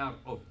out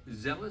of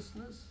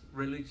zealousness,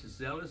 religious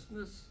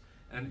zealousness,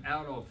 and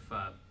out of,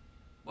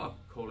 well,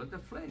 call it the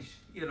flesh.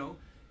 You know,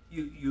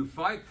 you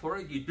fight for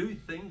it, you do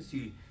things,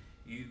 you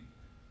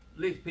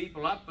lift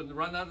people up and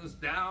run others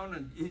down,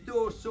 and you do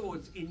all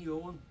sorts in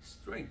your own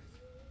strength.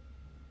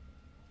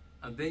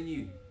 And then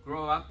you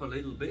grow up a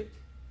little bit,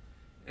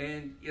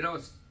 and you know,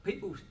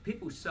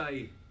 people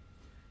say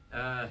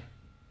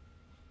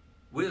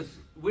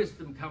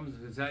wisdom comes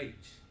with age.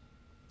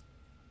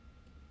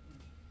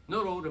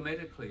 Not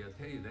automatically, I'll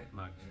tell you that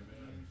much.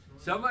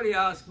 Somebody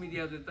asked me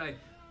the other day,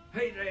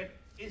 "Hey Dad,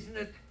 isn't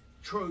it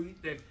true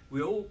that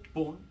we're all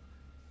born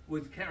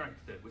with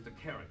character, with a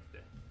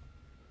character?"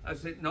 I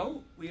said,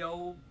 "No, we are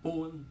all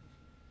born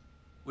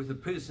with a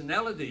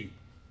personality.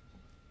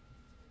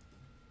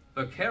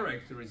 But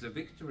character is a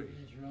victory."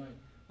 That's right.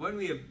 When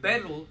we have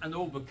battled and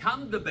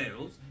overcome the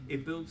battles,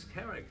 it builds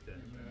character.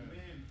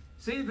 Amen.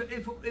 See,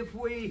 if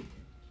we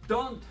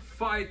don't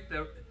fight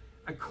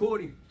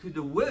according to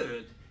the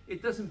word,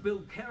 it doesn't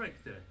build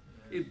character.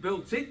 It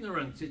builds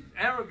ignorance,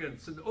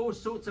 arrogance, and all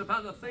sorts of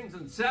other things,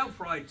 and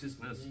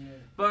self-righteousness. Yeah.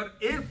 But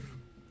if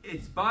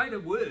it's by the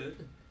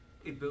word,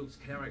 it builds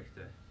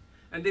character.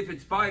 And if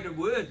it's by the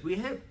word, we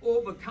have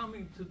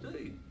overcoming to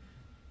do.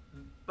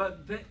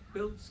 But that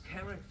builds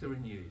character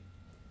in you.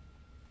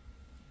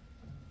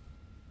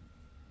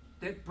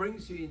 That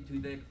brings you into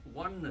that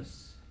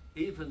oneness,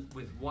 even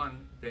with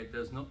one that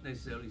does not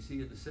necessarily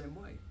see it the same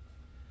way.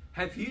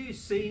 Have you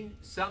seen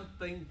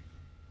something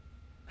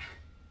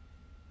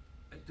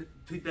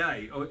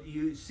today, or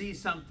you see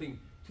something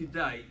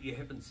today you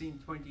haven't seen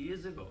 20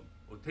 years ago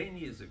or 10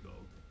 years ago?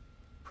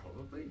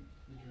 Probably.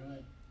 That's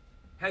right.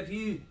 Have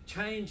you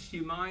changed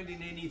your mind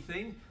in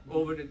anything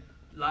over the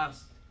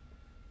last,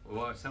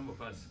 well, some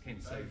of us can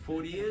say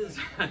 40 years?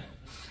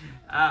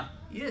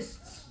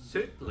 Yes,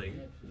 certainly.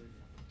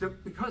 Absolutely.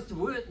 Because the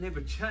word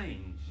never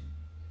changed.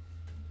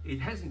 It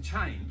hasn't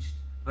changed,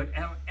 but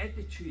our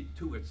attitude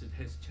towards it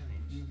has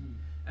changed. Mhm.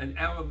 And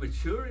our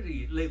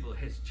maturity level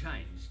has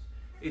changed.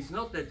 It's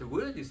not that the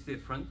word is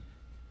different,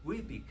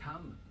 we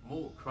become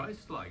more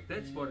Christ-like.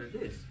 That's what it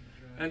is.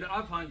 And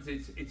I find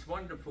it's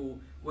wonderful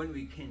when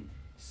we can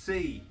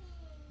see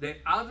that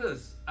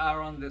others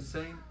are on the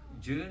same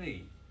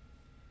journey.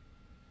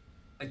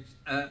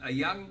 A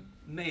young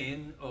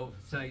man of,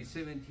 say,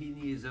 17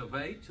 years of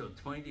age, or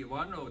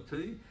 21 or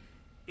 2,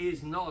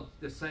 is not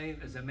the same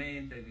as a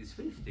man that is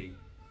 50,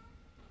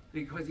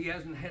 because he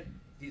hasn't had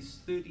this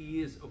 30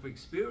 years of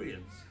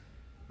experience.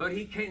 But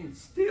he can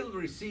still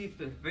receive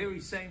the very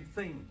same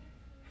thing.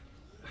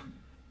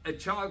 A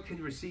child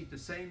can receive the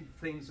same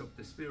things of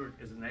the Spirit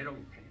as an adult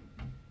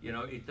can. You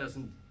know, it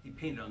doesn't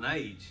depend on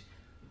age.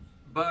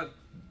 But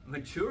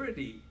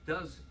maturity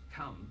does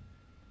come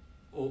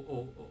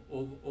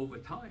over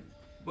time.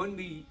 When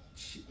we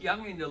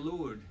young in the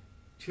Lord,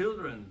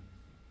 children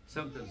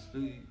sometimes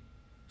do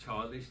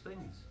childish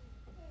things.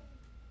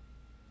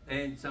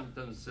 And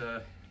sometimes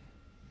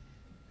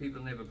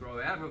people never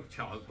grow out of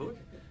childhood.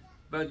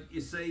 But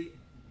you see,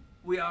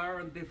 we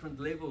are on different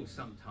levels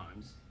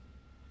sometimes.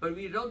 But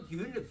we don't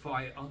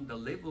unify on the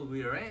level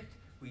we're at.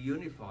 We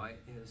unify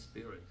in the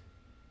Spirit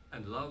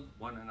and love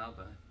one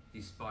another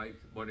despite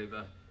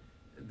whatever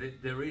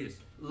there is.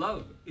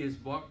 Love is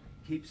what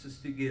keeps us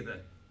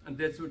together. And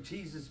that's what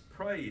Jesus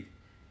prayed.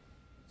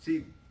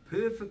 See,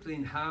 perfectly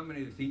in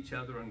harmony with each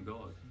other and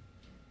God.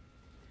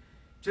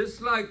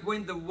 Just like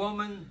when the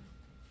woman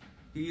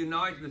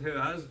unites with her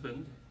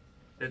husband,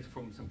 that's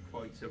from some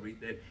quotes I read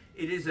there,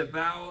 it is a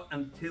vow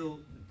until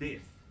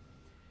death.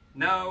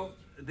 Now,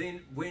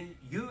 then, when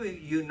you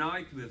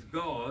unite with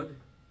God,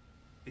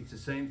 it's the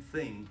same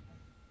thing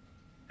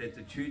that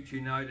the church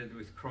united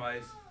with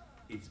Christ,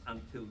 it's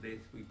until death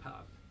we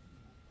part.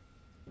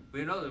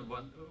 We're not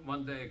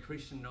one day a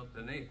Christian, not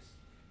the next.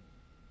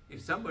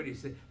 If somebody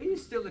says, "Are you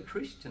still a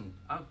Christian?"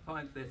 I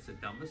find that's the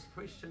dumbest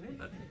question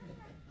ever.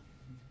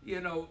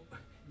 You know,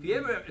 if you're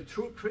ever a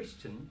true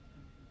Christian,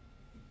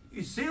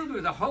 you're sealed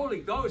with the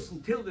Holy Ghost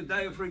until the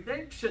day of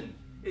redemption.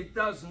 It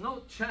does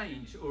not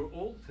change or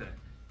alter.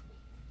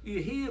 You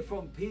hear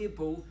from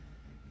people,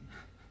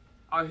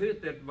 I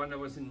heard that when I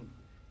was in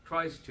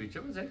Christchurch, I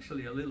was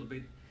actually a little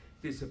bit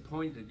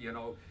disappointed, you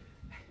know.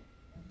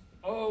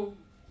 Oh,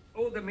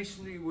 all the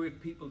missionary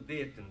work people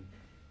did, and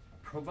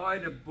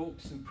provided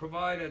books and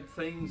provided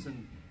things,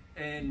 and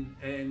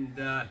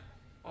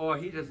oh,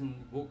 he doesn't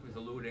walk with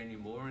the Lord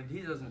anymore, and he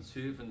doesn't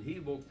serve, and he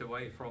walked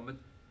away from it.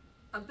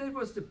 And that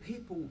was the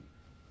people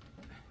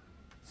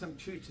some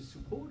churches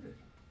supported.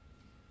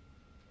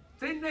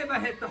 They never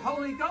had the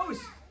Holy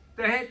Ghost.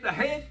 They had the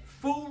head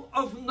full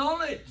of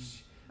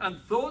knowledge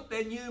and thought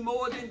they knew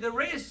more than the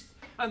rest.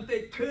 and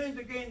they turned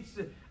against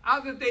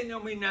other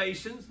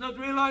denominations, not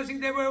realizing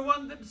they were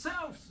one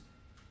themselves.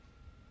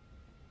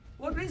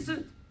 What is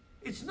it?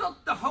 It's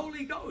not the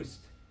Holy Ghost.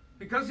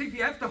 Because if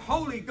you have the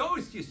Holy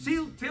Ghost, you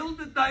seal till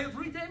the day of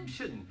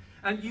redemption.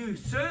 And you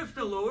serve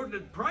the Lord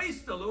and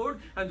praise the Lord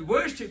and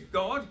worship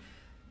God.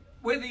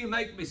 Whether you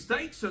make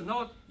mistakes or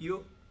not,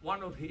 you're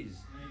one of His.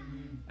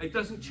 Amen. It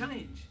doesn't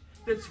change.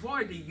 That's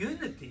why the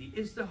unity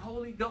is the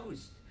Holy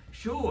Ghost.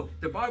 Sure,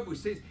 the Bible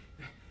says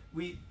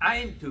we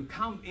aim to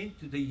come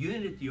into the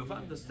unity of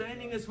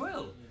understanding as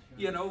well.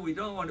 You know, we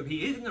don't want to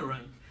be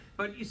ignorant.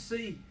 But you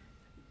see,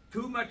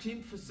 too much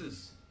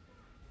emphasis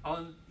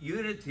on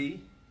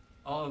unity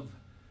of,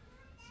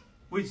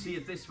 we see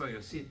it this way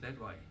or see it that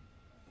way.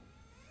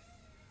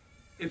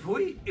 If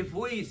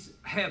we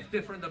have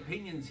different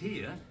opinions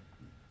here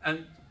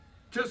and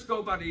just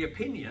go by the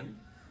opinion,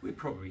 we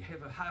probably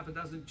have half a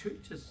dozen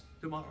churches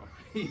tomorrow,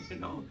 you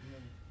know.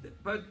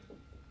 But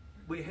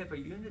we have a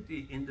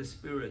unity in the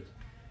Spirit,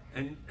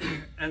 and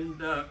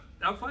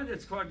I find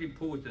that's quite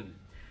important.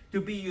 To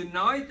be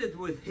united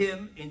with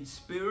Him in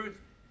spirit,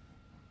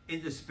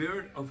 in the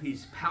Spirit of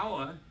His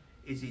power,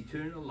 is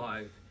eternal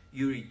life.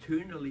 You're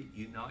eternally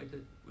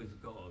united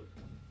with God.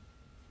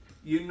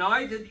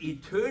 United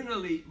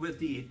eternally with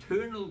the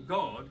eternal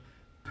God,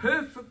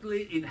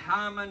 perfectly in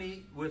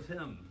harmony with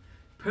Him.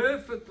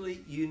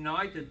 Perfectly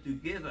united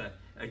together,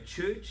 a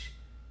church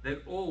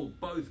that all,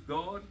 both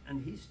God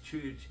and His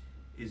church,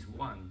 is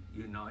one,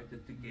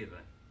 united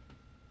together.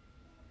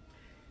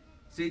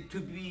 See, to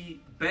be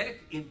back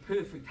in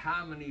perfect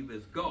harmony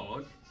with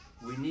God,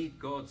 we need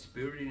God's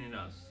Spirit in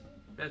us.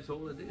 That's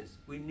all it is.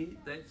 We need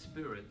that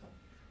Spirit.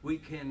 We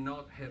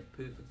cannot have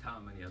perfect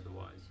harmony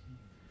otherwise.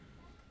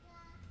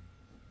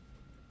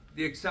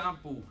 The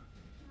example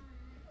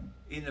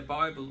in the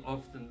Bible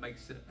often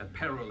makes a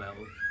parallel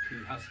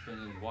to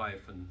husband and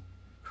wife and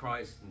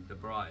Christ and the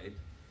bride.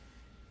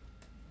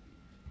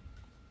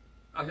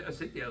 I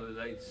said the other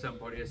day to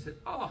somebody, I said,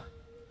 oh,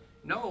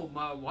 no,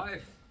 my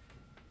wife,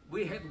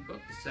 we haven't got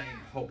the same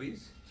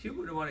hobbies. She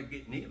wouldn't want to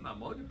get near my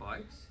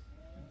motorbikes.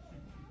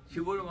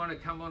 She wouldn't want to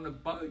come on a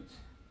boat.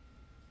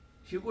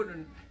 She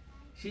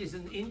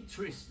isn't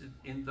interested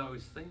in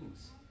those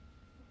things.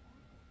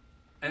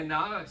 And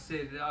now I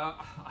said,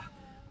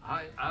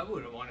 I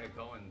wouldn't want to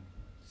go and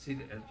sit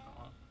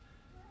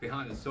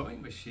behind a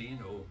sewing machine,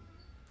 or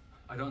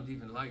I don't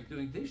even like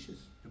doing dishes,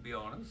 to be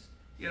honest.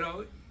 You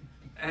know,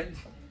 and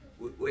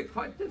we're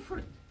quite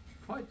different,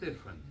 quite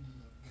different.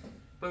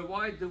 But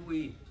why do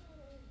we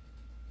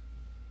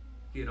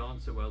get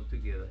on so well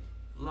together?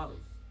 Love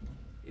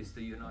is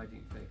the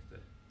uniting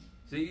factor.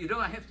 So you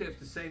don't have to have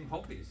the same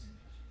hobbies.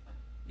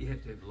 You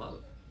have to have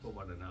love for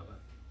one another.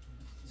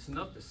 It's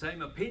not the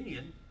same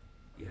opinion.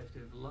 You have to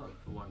have love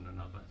for one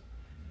another.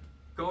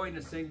 Go in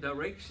the same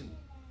direction,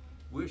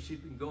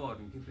 worshiping God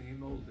and giving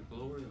Him all the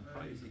glory and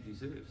praise He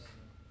deserves.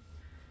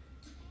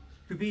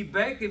 To be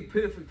back in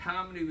perfect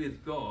harmony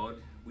with God,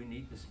 we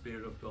need the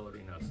Spirit of God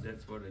in us.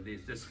 That's what it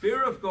is. The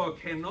Spirit of God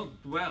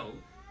cannot dwell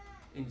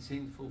in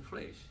sinful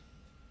flesh.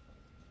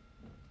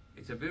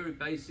 It's a very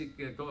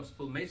basic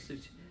gospel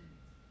message.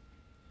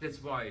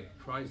 That's why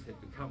Christ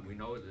had to come. We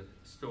know the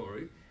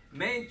story.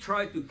 Man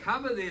tried to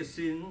cover their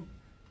sin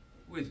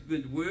with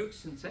good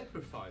works and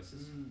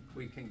sacrifices.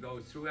 We can go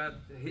throughout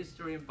the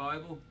history and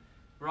Bible.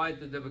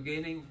 Right at the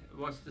beginning, it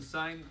was the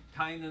same.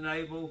 Cain and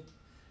Abel.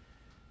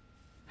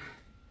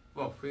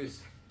 Well,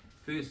 first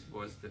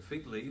was the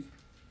fig leaves,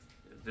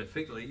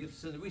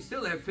 and we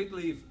still have fig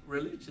leaf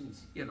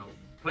religions, you know,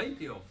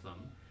 plenty of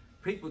them.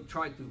 People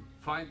try to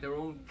find their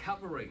own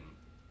covering.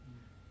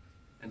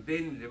 And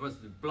then there was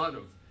the blood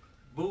of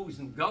bulls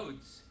and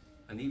goats,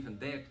 and even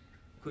that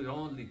could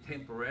only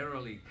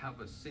temporarily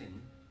cover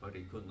sin, but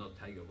it could not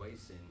take away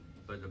sin.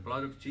 But the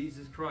blood of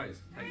Jesus Christ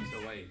takes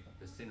away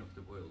the sin of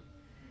the world.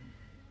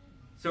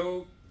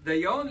 So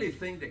the only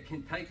thing that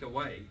can take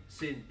away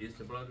sin is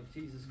the blood of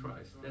Jesus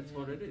Christ. That's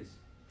what it is.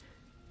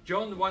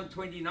 John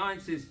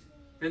 1:29 says,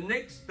 the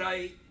next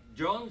day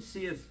John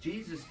seeth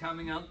Jesus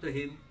coming unto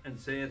him, and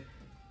saith,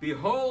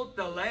 behold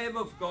the Lamb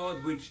of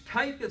God, which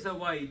taketh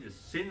away the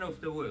sin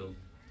of the world.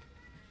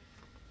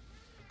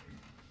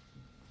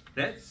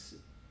 That's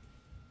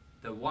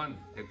the one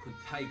that could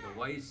take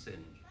away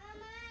sin.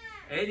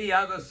 Any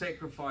other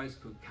sacrifice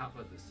could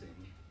cover the sin.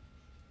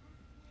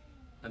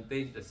 And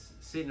then the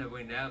sinner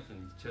went out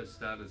and just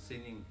started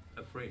sinning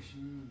afresh,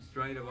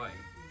 straight away.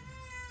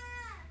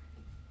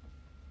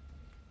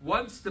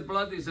 Once the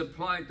blood is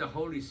applied, the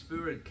Holy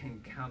Spirit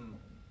can come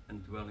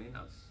and dwell in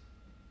us,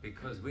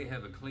 because we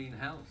have a clean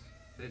house.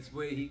 That's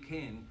where He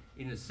can,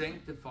 in a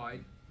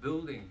sanctified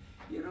building.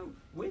 You know,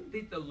 when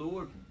did the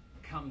Lord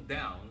come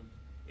down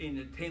in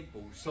the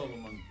temple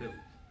Solomon built?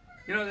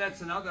 You know,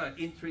 that's another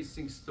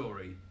interesting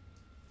story.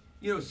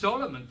 You know,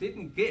 Solomon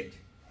didn't get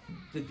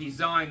the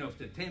design of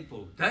the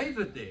temple.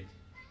 David did.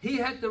 He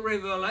had the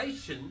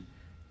revelation,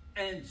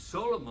 and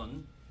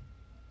Solomon,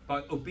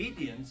 by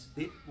obedience,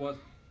 did what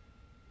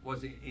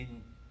was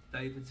in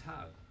David's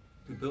heart,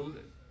 to build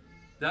it.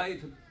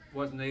 David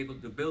wasn't able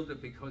to build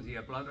it because he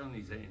had blood on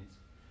his hands.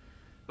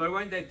 But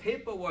when the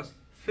temple was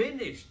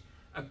finished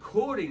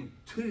according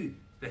to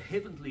the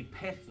heavenly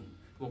pattern,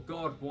 what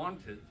God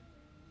wanted,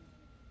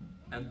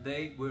 and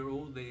they were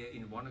all there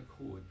in one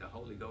accord, the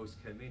Holy Ghost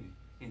came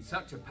in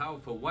such a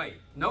powerful way.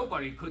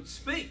 Nobody could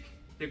speak.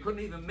 They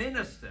couldn't even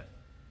minister,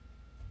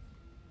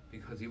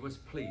 because he was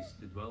pleased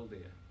to dwell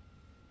there.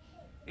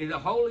 In the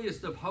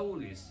holiest of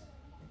holies,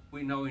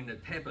 we know in the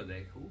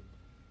tabernacle,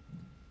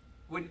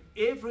 when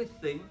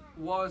everything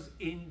was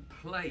in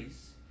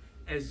place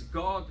as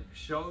God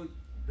showed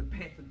the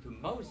pattern to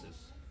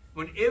Moses,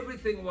 when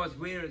everything was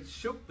where it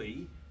should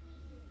be,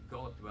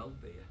 God dwelled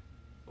there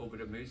over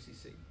the mercy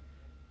seat.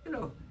 You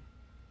know,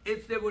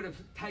 if they would have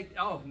taken,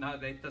 oh no,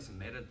 that doesn't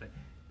matter.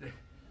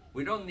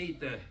 We don't need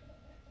the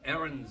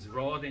Aaron's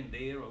rod in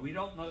there, or we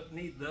don't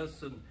need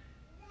this, and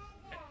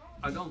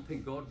I don't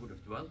think God would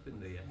have dwelt in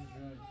there.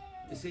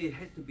 You see, it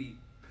had to be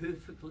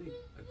perfectly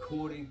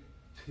according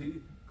to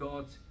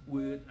God's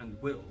word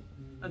and will,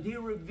 and he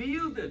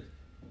revealed it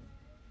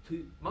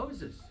to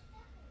Moses.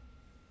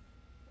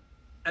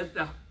 And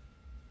the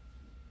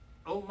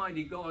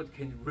Almighty God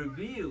can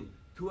reveal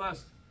to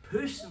us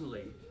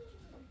personally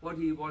what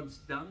he wants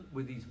done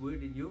with his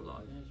word in your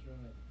life. That's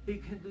right. He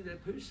can do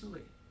that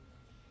personally.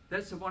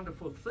 That's a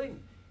wonderful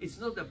thing. It's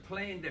not a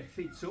plan that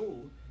fits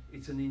all.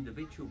 It's an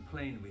individual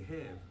plan we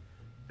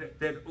have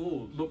that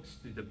all looks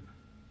to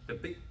the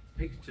big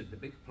picture, the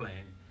big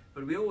plan.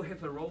 But we all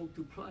have a role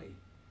to play.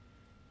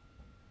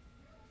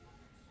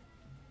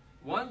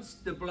 Once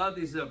the blood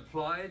is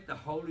applied, the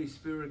Holy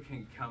Spirit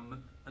can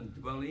come and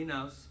dwell in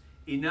us,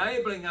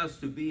 enabling us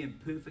to be in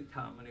perfect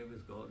harmony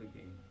with God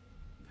again.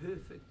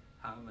 Perfect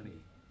harmony.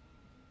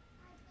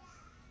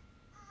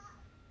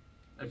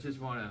 I just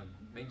want to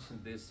mention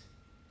this.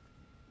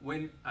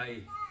 When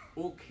an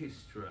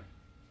orchestra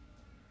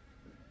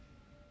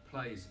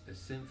plays a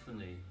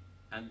symphony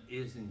and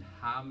is in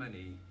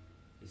harmony,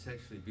 it's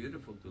actually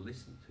beautiful to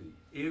listen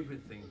to.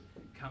 Everything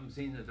comes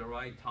in at the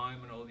right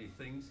time and all these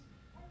things.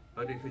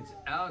 But if it's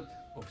out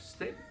of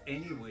step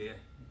anywhere,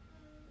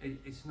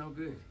 it's no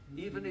good.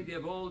 Even if you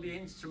have all the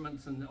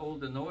instruments and all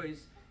the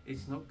noise,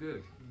 it's not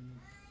good.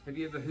 Have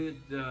you ever heard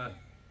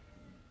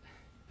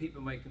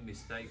people making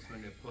mistakes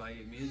when they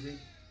play music?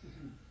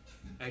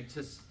 It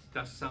just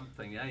does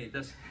something, eh? It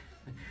does.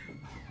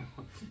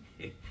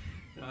 Yeah.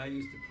 I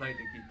used to play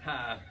the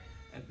guitar,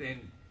 and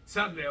then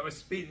suddenly I was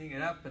speeding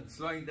it up and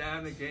slowing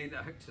down again.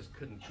 I just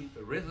couldn't keep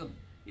a rhythm.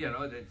 You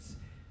know,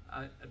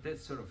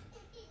 that sort of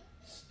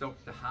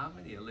stopped the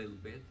harmony a little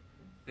bit.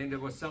 Then there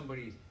was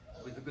somebody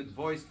with a good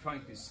voice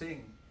trying to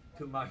sing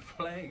to my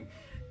playing,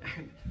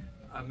 and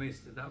I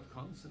messed it up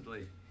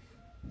constantly.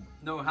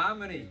 No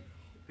harmony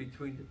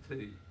between the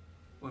two.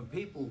 When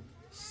people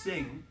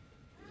sing,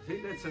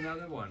 see, that's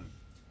another one.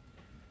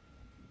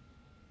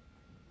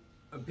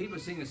 When people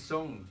sing a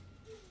song,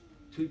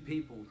 two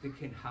people, they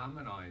can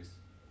harmonize.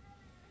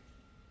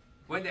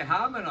 When they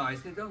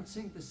harmonize, they don't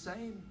sing the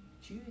same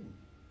tune.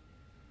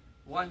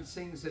 One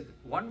sings it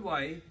one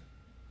way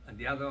and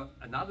the other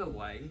another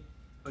way,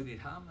 but it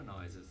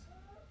harmonizes.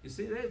 You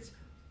see, that's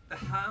the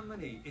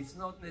harmony. It's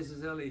not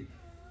necessarily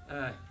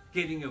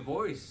getting a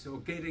voice or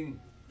getting,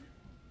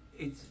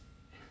 it's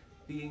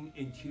being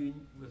in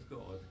tune with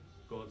God,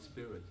 God's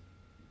Spirit.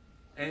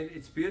 And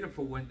it's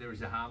beautiful when there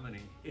is a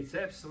harmony. It's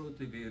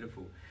absolutely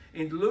beautiful.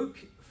 In Luke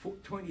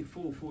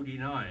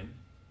 24:49,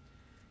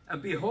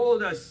 and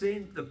behold, I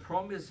send the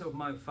promise of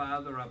my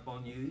Father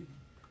upon you,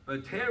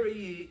 but tarry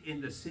ye in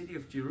the city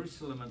of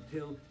Jerusalem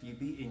until ye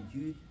be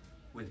endued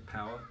with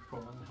power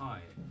from on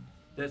high.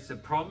 That's the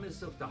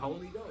promise of the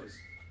Holy Ghost,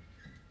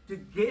 to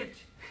get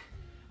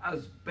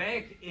us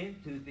back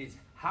into this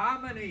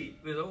harmony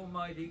with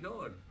Almighty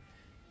God.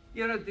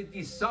 You know, the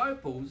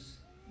disciples,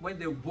 when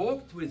they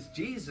walked with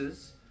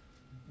Jesus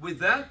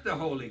without the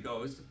Holy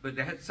Ghost, but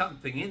they had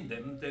something in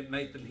them that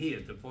made them hear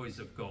the voice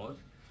of God,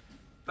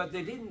 but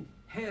they didn't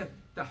have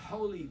the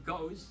Holy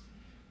Ghost,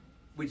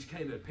 which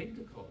came at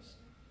Pentecost.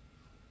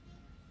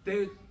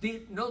 They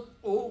did not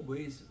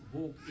always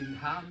walk in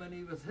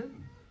harmony with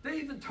him. They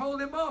even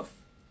told him off.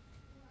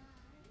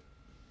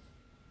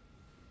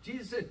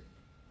 Jesus said,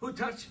 "Who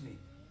touched me?"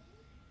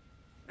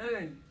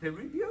 And they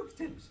rebuked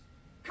him.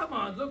 "Come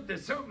on, look,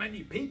 there's so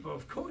many people.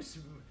 Of course,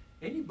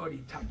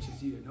 anybody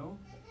touches you, you know."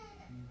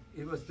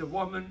 It was the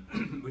woman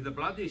with the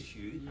blood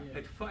issue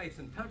had faith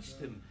and touched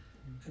him,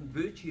 and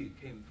virtue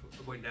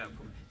went out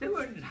from him. They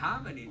weren't in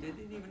harmony. They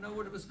didn't even know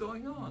what was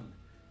going on.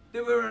 They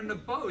were in a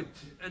boat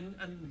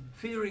and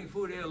fearing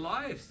for their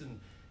lives, and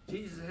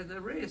Jesus had to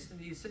rest,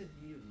 and he said,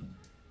 "You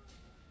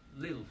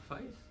little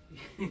faith."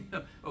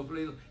 Of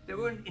little. They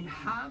weren't in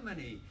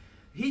harmony.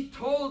 He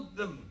told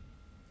them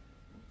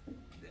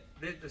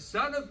that the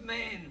Son of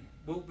Man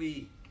will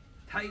be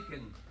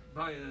taken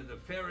by the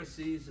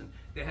Pharisees, and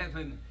they have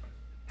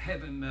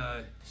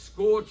him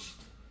scorched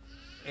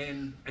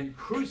and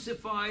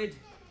crucified,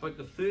 but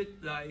the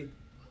third day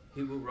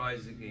he will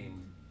rise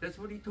again. That's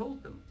what he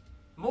told them,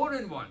 more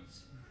than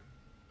once.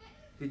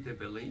 Did they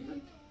believe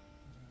it?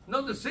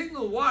 Not a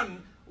single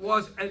one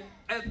was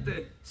at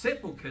the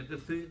sepulchre the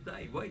third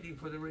day, waiting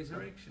for the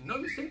resurrection.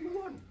 Not a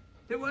single one.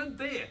 They weren't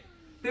there.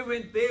 They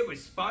weren't there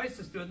with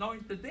spices to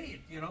anoint the dead,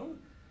 you know.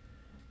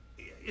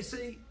 You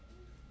see,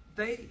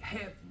 they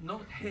have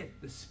not had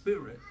the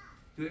Spirit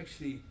to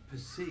actually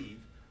perceive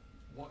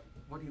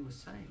what he was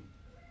saying.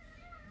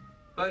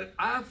 But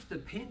after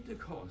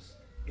Pentecost,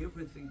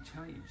 everything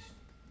changed.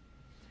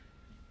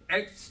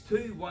 Acts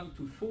 2,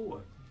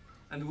 1-4.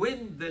 And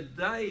when the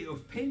day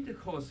of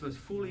Pentecost was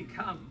fully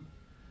come,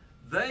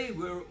 they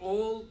were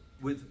all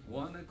with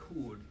one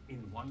accord in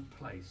one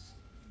place.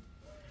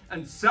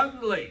 And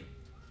suddenly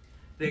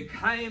there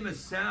came a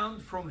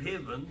sound from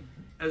heaven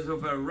as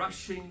of a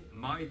rushing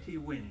mighty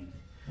wind.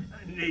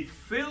 And it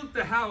filled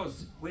the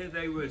house where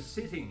they were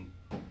sitting.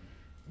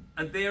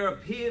 And there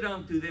appeared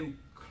unto them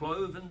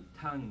cloven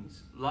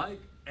tongues, like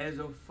as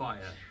of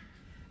fire.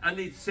 And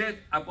it sat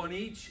upon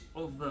each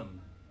of them.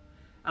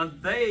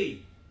 And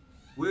they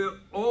were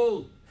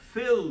all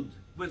filled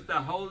with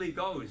the Holy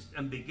Ghost,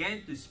 and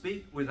began to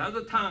speak with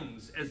other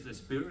tongues as the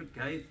Spirit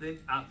gave them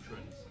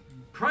utterance.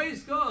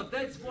 Praise God,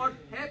 that's what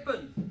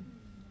happened.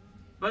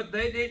 But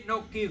they did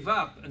not give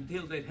up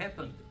until that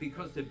happened,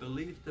 because they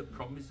believed the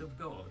promise of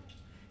God.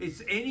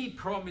 It's any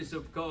promise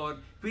of God.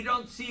 If we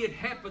don't see it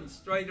happen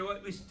straight away,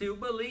 we still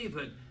believe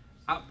it.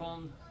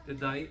 Upon the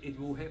day it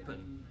will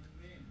happen.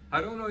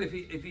 I don't know if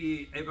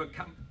you ever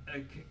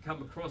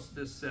come across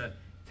this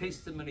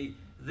testimony.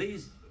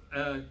 These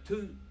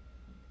two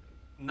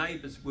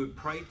neighbours were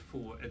prayed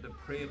for at the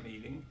prayer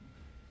meeting,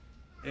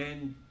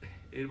 and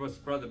it was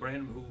Brother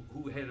Branham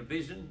who had a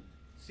vision,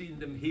 seen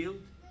them healed,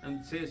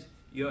 and says,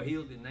 "You're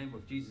healed in the name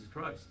of Jesus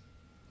Christ."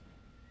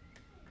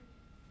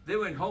 They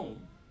went home.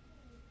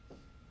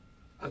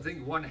 I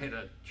think one had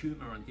a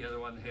tumour and the other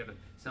one had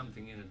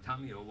something in a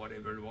tummy or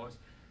whatever it was.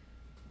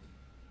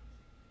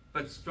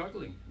 But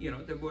struggling, you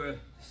know, they were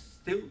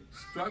still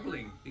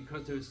struggling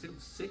because they were still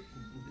sick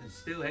and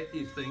still had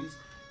these things.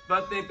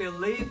 But they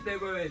believed they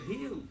were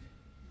healed.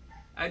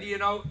 And you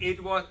know,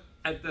 it was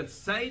at the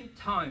same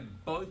time,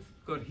 both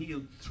got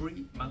healed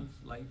 3 months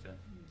later.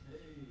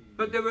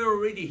 But they were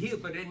already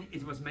healed, but then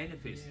it was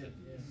manifested.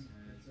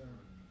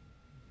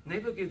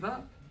 Never give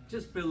up.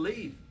 Just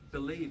believe,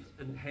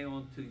 and hang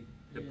on to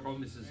the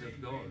promises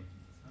of God.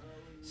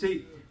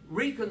 See,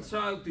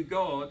 reconciled to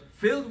God,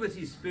 filled with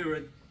His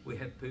Spirit, we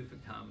have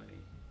perfect harmony.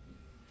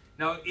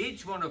 Now,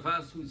 each one of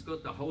us who's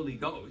got the Holy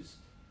Ghost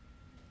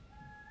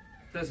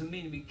doesn't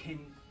mean we can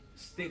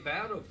step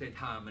out of that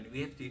harmony.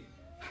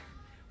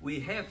 We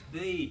have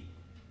the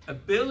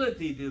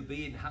ability to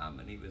be in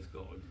harmony with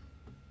God.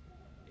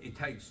 It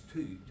takes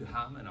two to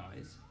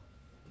harmonize,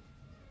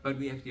 but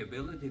we have the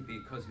ability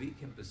because we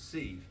can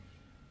perceive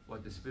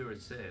what the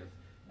Spirit says.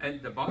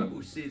 And the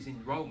Bible says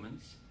in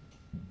Romans,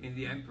 in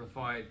the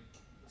Amplified,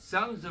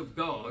 sons of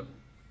God,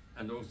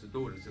 and also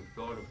daughters of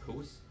God, of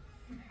course,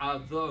 are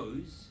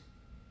those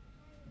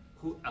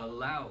who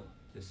allow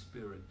the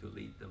Spirit to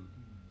lead them.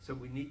 So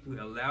we need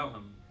to allow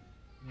Him.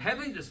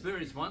 Having the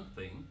Spirit is one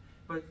thing,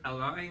 but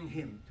allowing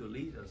Him to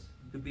lead us,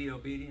 to be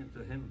obedient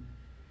to Him.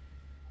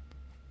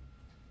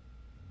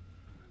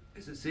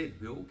 As I said,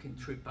 we all can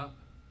trip up.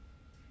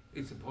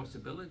 It's a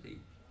possibility.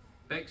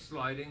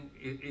 Backsliding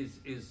is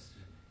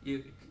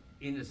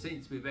in a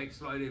sense, we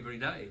backslide every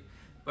day.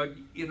 But,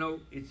 you know,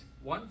 it's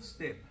one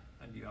step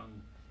and you're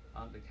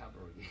undercover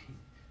again,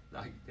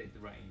 like that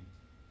rain.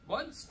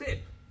 One step,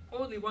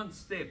 only one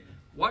step,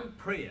 one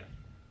prayer.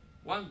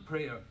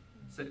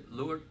 Say,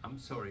 Lord, I'm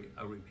sorry,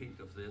 I repent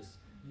of this.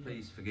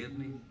 Please forgive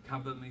me,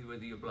 cover me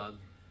with your blood,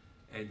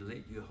 and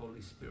let your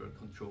Holy Spirit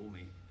control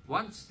me.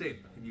 One step,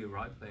 and you're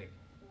right back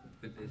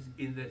with this,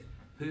 in that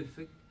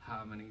perfect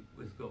harmony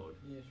with God.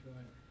 Yes,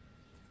 right.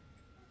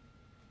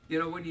 You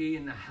know, when you're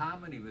in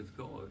harmony with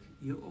God,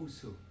 you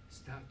also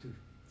start to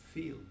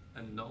feel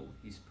and know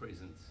His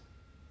presence.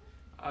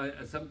 I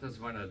sometimes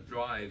when I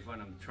drive, when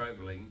I'm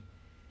traveling,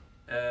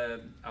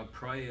 I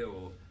pray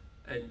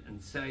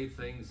and say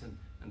things,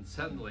 and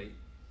suddenly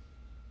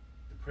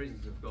the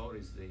presence of God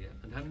is there,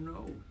 and I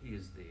know He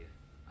is there.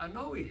 I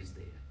know He is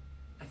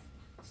there.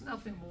 It's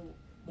nothing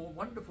more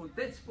wonderful.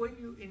 That's when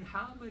you're in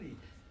harmony.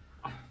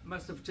 I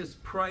must have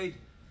just prayed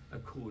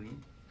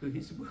according to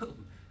His will,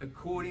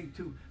 according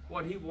to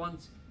what He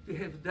wants to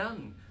have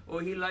done,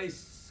 or He lays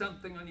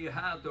something on your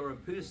heart, or a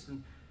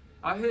person.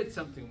 I heard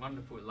something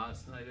wonderful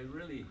last night. It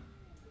really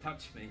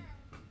touched me.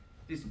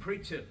 This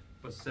preacher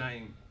was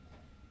saying,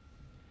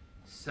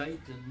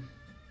 Satan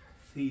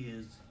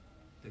fears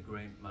the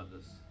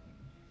grandmothers,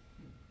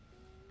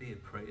 their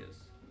prayers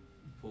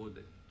for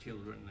the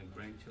children and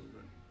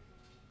grandchildren.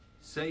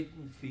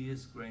 Satan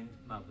fears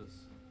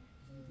grandmothers.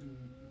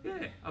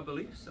 Yeah, I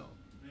believe so.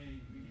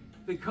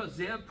 Because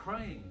they're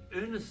praying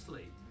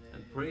earnestly,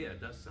 and prayer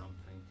does something.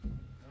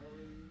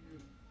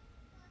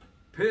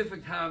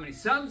 Perfect harmony.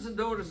 Sons and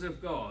daughters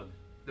of God,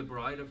 the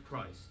bride of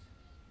Christ.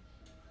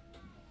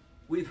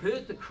 We've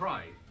heard the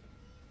cry.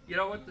 You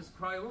know what this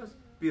cry was?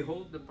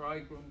 Behold, the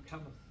bridegroom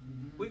cometh.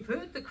 We've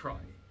heard the cry.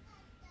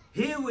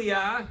 Here we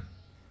are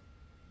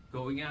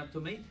going out to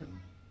meet Him.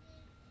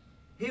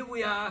 Here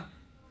we are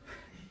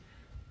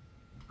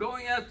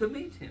going out to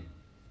meet Him.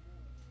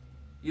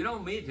 You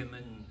don't meet him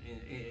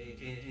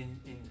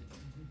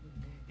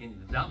in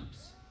the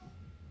dumps.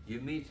 You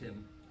meet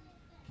him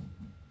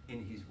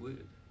in his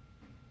word.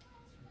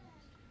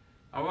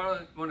 I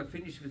want to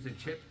finish with a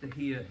chapter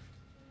here,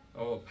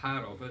 or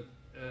part of it,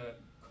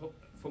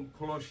 from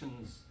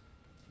Colossians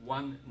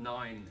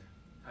 1:9.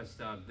 I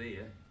start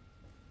there.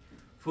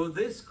 For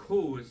this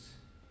cause,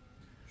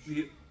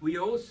 we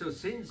also,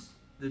 since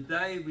the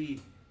day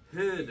we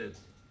heard it,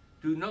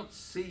 do not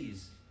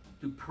cease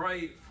to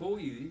pray for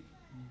you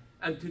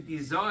and to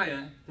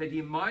desire that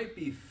you might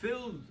be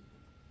filled,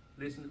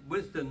 listen,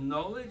 with the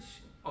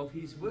knowledge of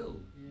his will,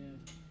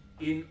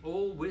 in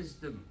all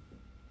wisdom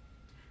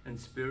and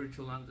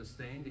spiritual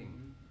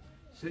understanding.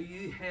 So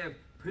you have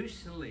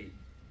personally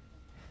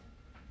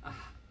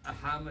a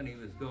harmony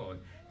with God,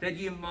 that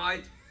you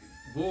might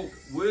walk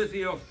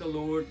worthy of the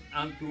Lord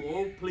unto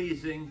all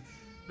pleasing,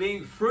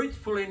 being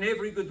fruitful in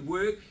every good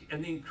work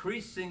and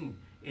increasing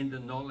in the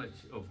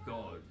knowledge of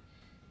God,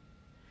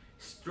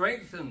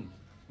 strengthened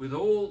with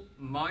all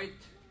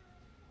might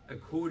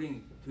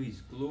according to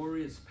his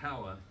glorious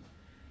power,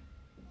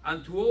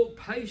 unto all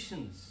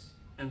patience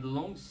and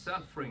long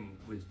suffering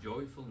with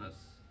joyfulness.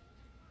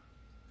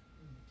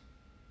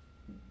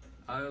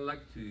 I would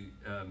like to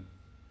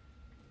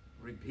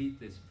repeat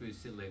this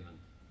verse 11.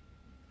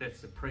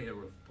 That's the prayer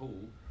of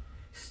Paul.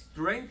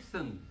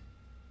 Strengthened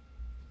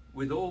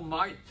with all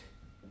might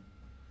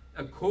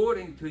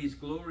according to his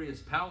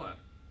glorious power.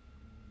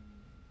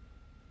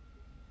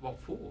 What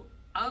for?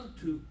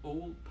 Unto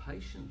all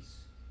patience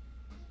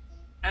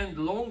and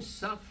long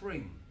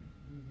suffering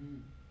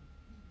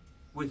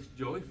with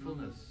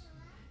joyfulness.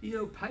 You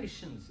know,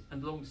 patience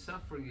and long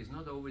suffering is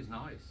not always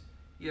nice.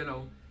 You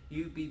know,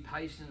 you be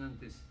patient and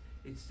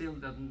it still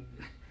doesn't,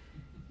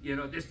 you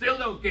know, they still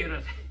don't get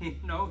it. You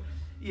know,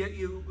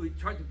 you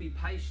try to be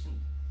patient.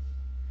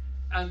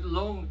 And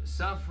long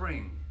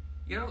suffering.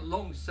 You know,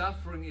 long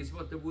suffering is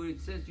what the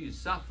word says. You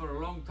suffer a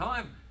long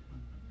time.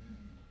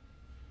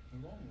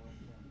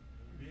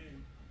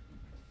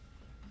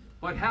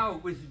 But how?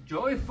 With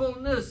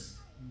joyfulness,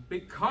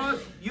 because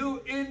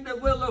you're in the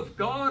will of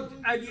God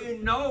and you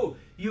know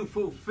you're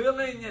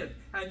fulfilling it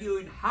and you're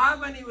in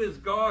harmony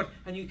with God,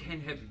 and you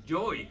can have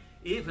joy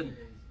even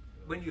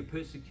when you're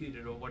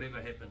persecuted or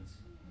whatever happens.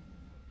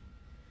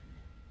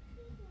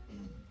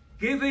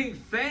 Giving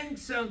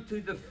thanks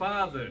unto the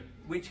Father,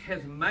 which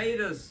hath made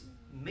us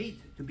meet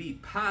to be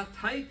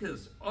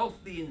partakers of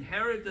the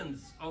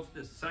inheritance of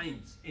the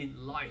saints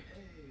in light.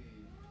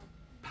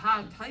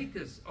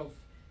 Partakers of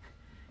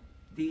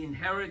the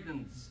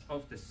inheritance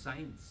of the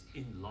saints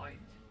in light.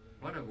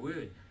 What a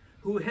word.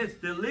 Who has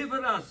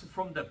delivered us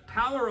from the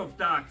power of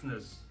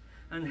darkness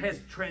and has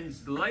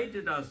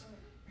translated us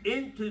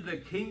into the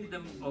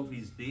kingdom of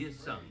his dear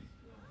Son,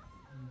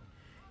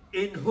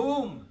 in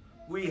whom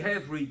we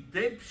have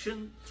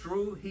redemption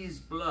through his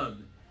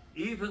blood,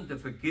 even the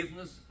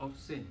forgiveness of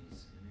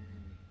sins,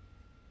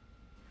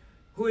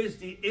 who is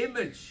the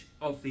image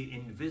of the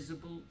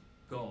invisible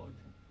God.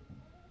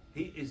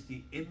 He is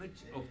the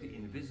image of the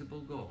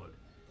invisible God.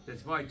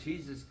 That's why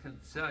Jesus can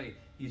say,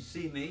 you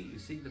see me, you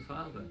see the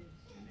Father.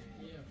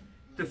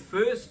 The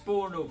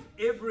firstborn of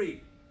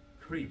every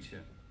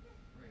creature.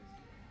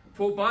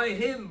 For by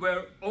him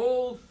were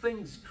all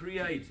things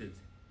created,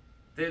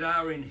 that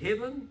are in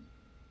heaven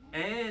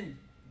and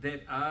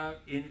that are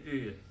in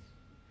earth,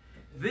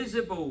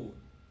 visible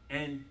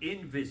and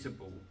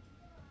invisible.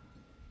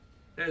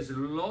 There's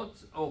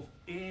lots of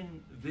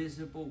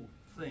invisible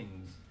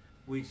things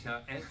which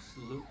are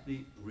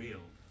absolutely real.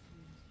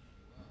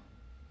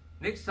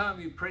 Next time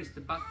you press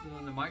the button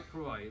on the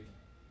microwave,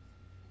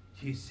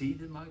 do you see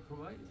the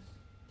microwave?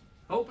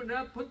 Open it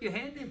up, put your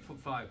hand in for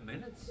 5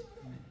 minutes.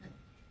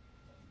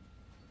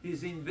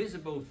 These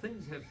invisible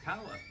things have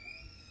power.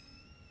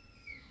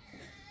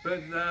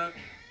 But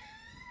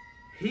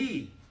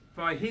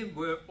by him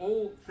were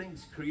all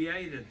things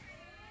created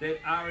that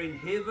are in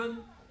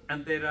heaven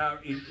and that are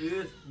in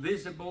earth,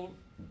 visible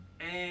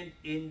and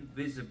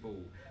invisible.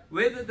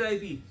 Whether they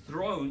be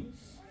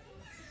thrones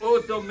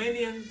or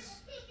dominions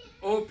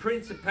or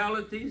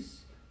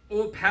principalities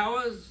or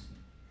powers,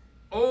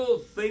 all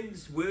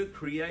things were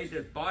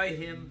created by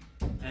him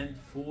and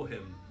for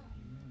him.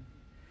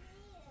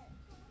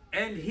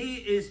 And he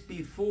is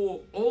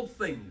before all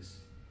things,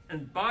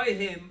 and by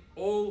him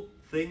all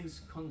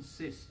things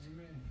consist.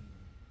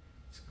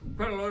 It's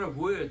quite a lot of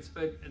words,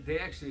 but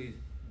they're actually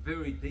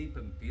very deep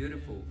and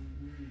beautiful.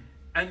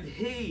 And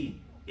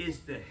he is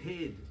the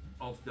head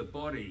of the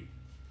body,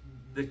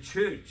 the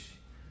church,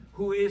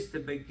 who is the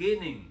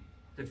beginning,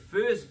 the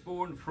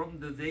firstborn from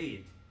the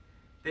dead,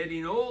 that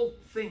in all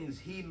things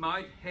he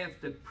might have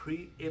the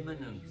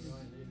preeminence.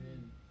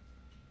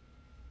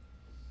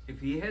 If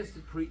he has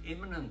the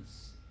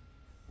preeminence,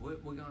 we're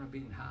going to be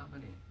in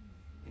harmony.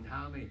 In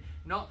harmony.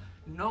 Not,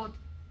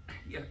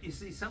 you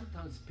see,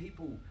 sometimes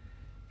people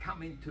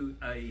come into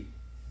a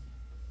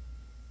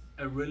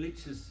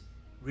religious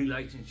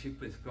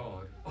relationship with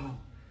God. Oh,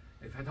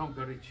 if I don't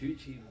go to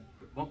church, he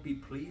won't be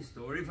pleased.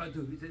 Or if I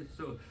do this,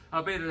 so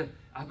I better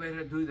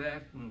do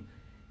that. And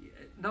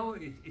No,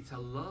 it's a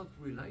love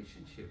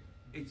relationship.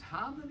 It's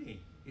harmony.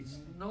 It's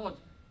not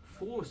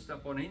forced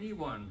upon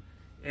anyone.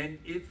 And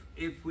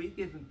if we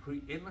give him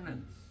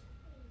preeminence,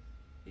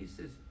 he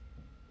says,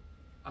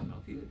 I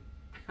love you.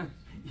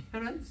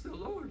 It's the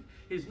Lord.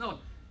 He's not,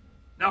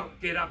 now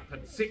get up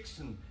at 6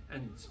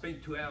 and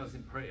spend 2 hours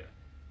in prayer.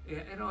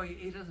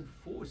 He doesn't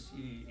force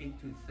you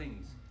into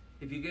things.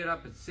 If you get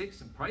up at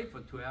 6 and pray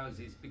for 2 hours,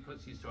 it's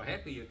because you're so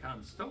happy you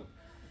can't stop.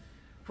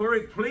 For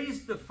it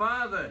pleased the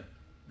Father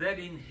that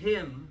in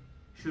him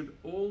should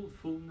all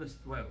fullness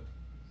dwell.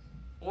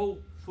 All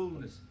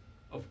fullness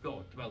of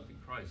God dwelt in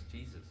Christ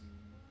Jesus.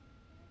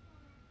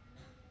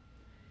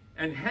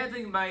 And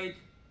having made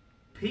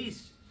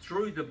peace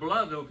through the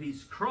blood of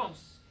his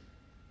cross,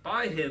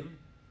 by him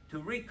to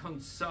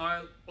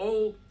reconcile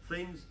all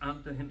things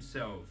unto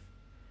himself.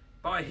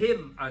 By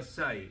him, I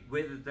say,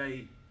 whether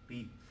they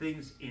be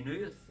things in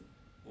earth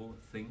or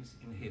things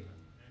in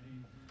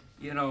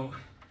heaven.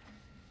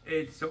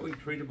 It's so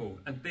incredible.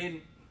 And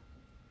then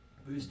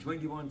verse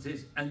 21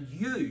 says, and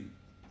you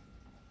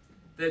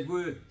that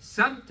were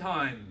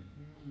sometime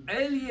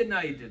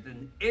alienated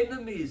and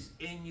enemies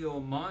in your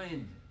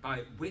mind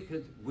by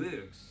wicked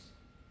works,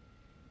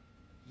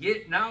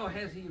 yet now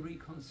hath he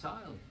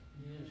reconciled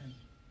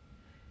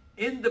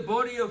in the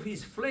body of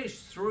his flesh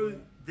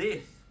through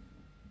death,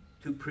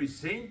 to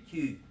present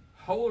you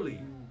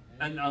holy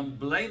and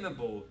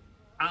unblameable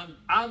and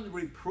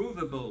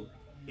unreprovable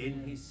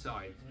in his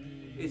sight.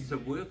 It's the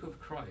work of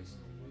Christ.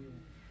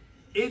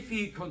 If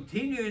ye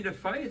continue in the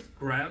faith,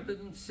 grounded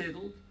and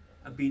settled,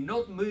 and be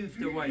not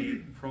moved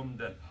away from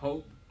the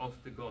hope of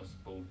the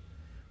gospel,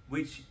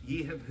 which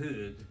ye have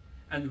heard,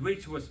 and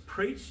which was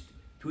preached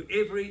to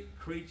every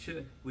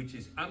creature which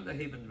is under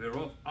heaven,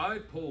 whereof I,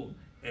 Paul,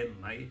 am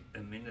made a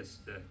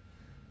minister,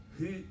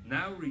 who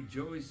now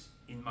rejoice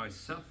in my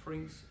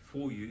sufferings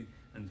for you,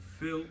 and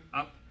fill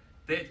up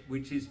that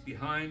which is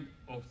behind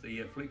of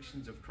the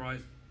afflictions of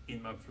Christ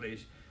in my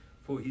flesh,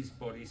 for his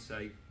body's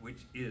sake, which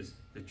is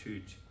the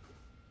church,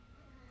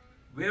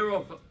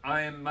 whereof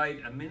I am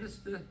made a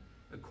minister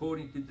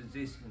according to the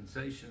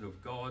dispensation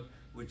of God,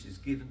 which is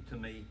given to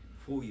me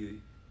for you,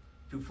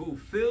 to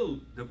fulfill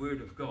the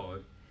word of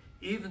God,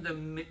 even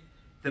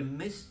the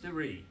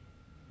mystery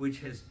which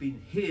has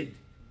been hid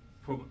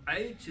from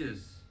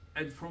ages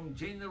and from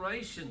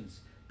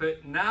generations,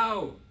 but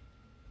now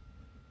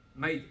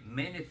made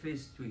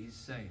manifest to his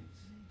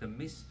saints. The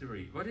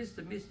mystery. What is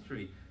the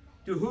mystery?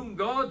 To whom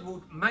God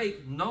would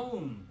make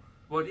known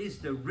what is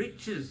the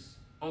riches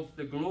of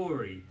the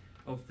glory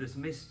of this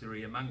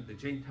mystery among the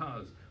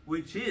Gentiles,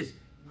 which is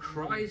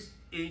Christ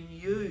in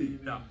you,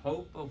 the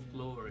hope of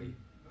glory.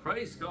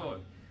 Praise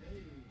God.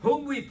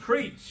 Whom we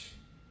preach,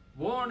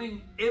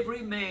 warning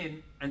every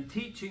man and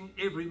teaching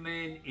every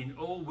man in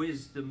all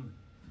wisdom,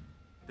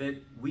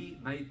 that we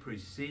may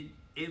present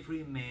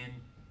every man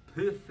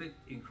perfect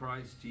in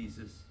Christ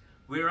Jesus,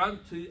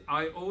 whereunto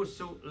I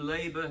also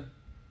labor,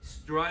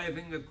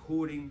 striving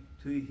according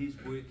to his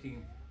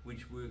working,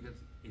 which worketh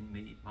in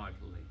me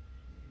mightily.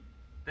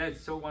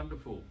 That's so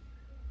wonderful.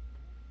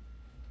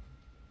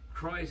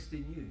 Christ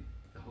in you,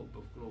 the hope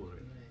of glory.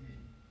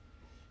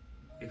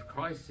 If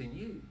Christ's in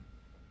you,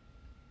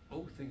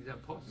 all things are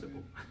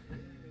possible.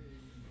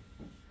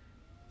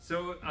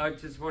 So I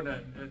just want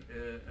to,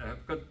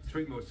 I've got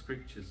 3 more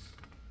scriptures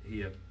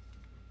here.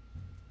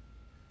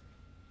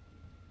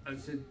 I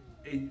said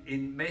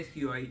in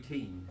Matthew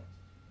 18,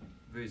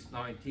 verse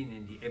 19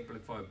 in the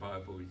Amplified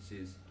Bible, it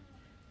says,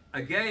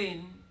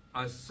 again,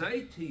 I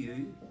say to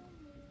you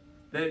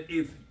that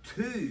if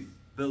 2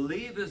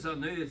 believers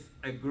on earth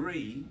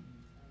agree,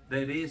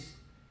 that is,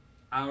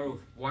 are of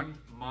one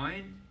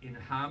mind in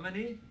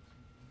harmony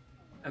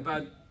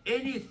about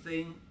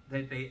anything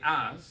that they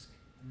ask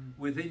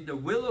within the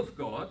will of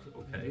God,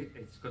 okay,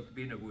 it's got to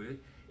be in a word,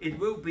 it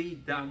will be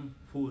done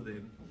for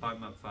them by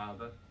my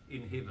Father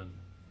in heaven.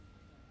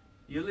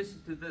 You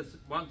listen to this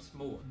once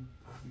more.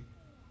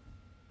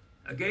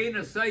 Again,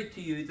 I say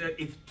to you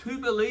that if 2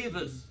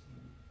 believers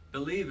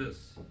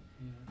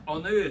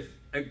on earth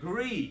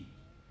agree,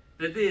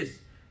 that is,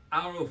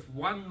 are of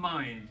one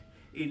mind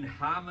in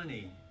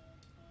harmony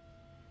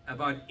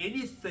about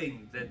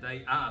anything that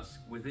they ask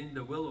within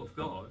the will of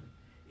God,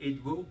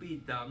 it will be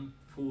done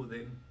for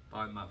them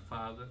by my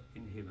Father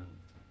in heaven.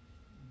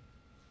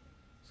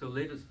 So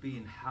let us be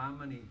in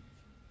harmony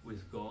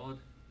with God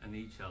and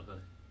each other.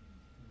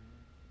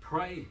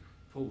 Pray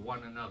for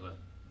one another,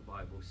 the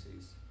Bible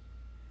says.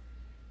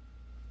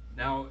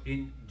 Now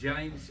in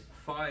James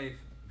 5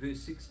 verse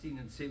 16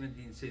 and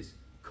 17 says,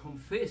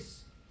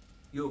 confess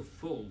your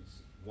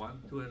faults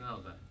one to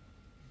another,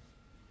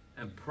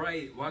 and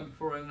pray one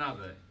for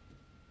another,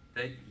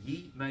 that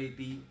ye may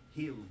be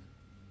healed.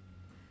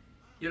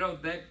 You know,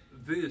 that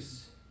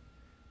verse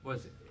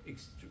was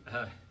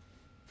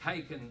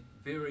taken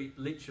very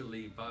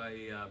literally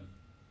by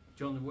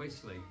John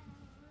Wesley.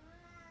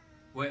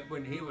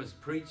 When he was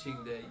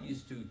preaching, they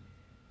used to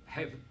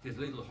have these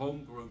little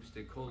home groups,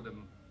 they called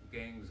them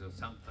gangs or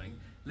something,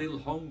 little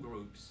home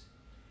groups,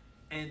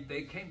 and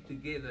they came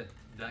together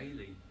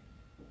daily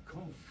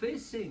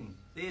confessing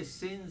their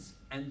sins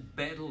and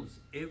battles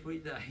every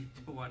day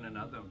to one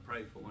another and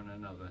pray for one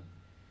another.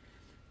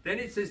 Then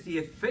it says, the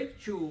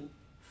effectual,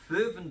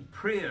 fervent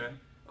prayer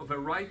of a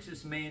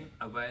righteous man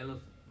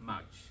availeth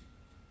much.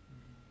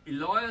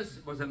 Elias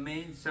was a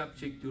man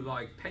subject to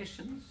like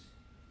passions,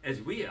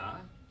 as we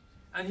are,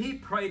 and he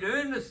prayed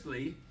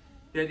earnestly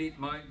that it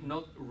might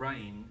not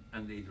rain,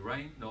 and it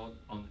rained not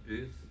on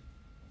earth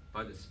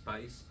by the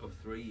space of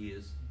 3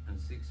 years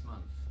and 6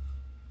 months.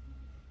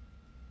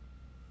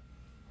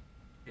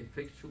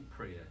 Effectual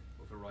prayer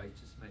of a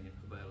righteous man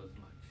availeth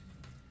much.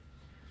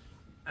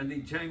 And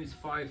in James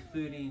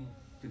 5:13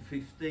 to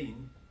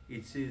 15,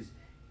 it says,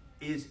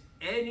 is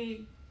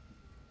any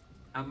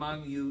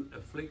among you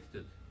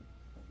afflicted?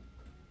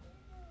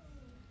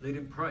 Let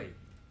him pray.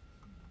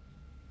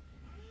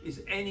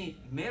 Is any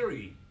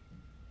merry?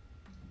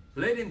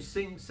 Let him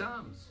sing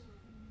psalms.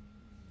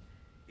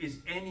 Is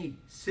any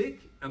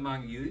sick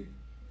among you?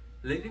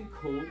 Let him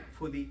call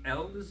for the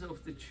elders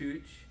of the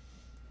church,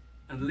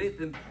 and let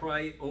them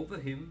pray over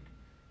him,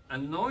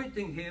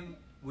 anointing him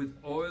with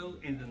oil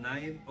in the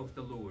name of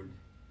the Lord.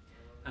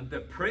 And the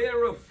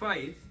prayer of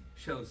faith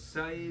shall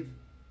save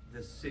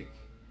the sick,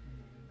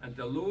 and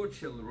the Lord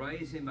shall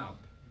raise him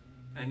up.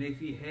 And if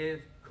he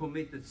have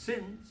committed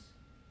sins,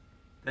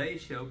 they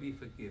shall be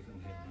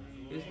forgiven him.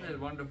 Isn't that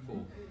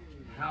wonderful?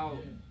 How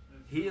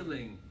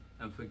healing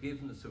and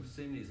forgiveness of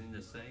sin is in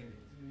the same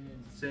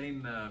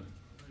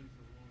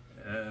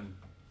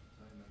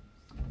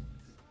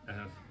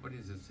what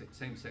is it?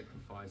 Same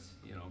sacrifice,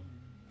 you know,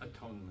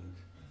 atonement.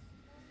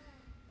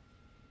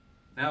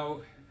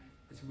 Now,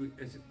 as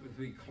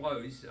we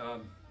close,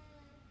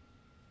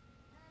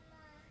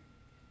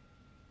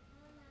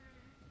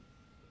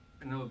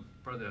 I know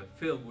Brother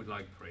Phil would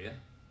like prayer.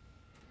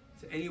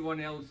 So anyone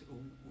else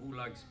who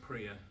likes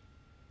prayer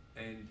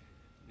and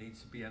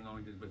needs to be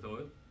anointed with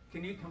oil,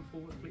 can you come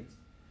forward, please?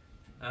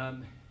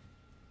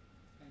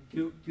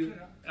 Could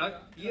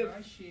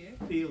I share?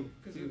 Feel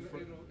Because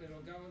free.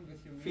 it'll go in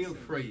with your message. Feel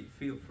free.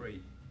 Feel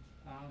free.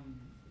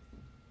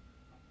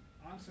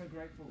 I'm so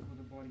grateful for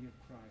the body of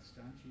Christ,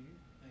 aren't you?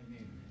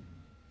 Amen.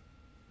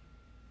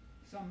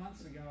 Some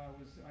months ago,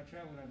 I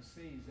travelled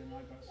overseas and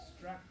I got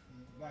struck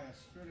by a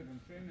spirit of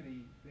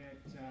infirmity that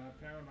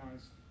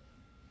paralysed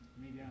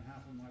me down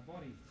half of my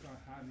body, so I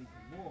hardly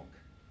could walk.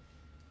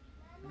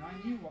 And I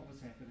knew what was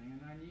happening,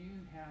 and I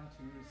knew how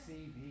to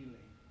receive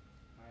healing.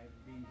 I had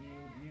been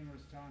healed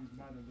numerous times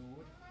by the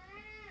Lord,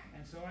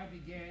 and so I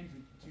began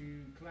to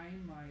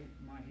claim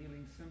my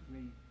healing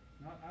simply,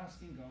 not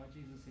asking God.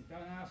 Jesus said,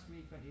 don't ask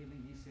me for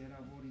healing. He said,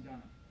 I've already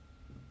done it.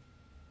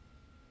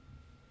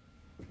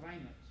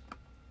 Claim it.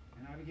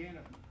 And I began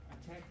to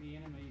attack the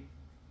enemy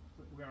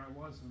where I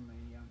was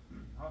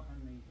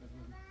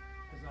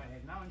because I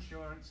had no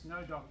insurance,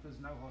 no doctors,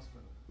 no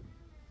hospital.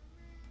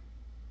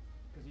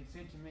 Because he'd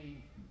said to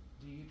me,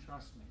 do you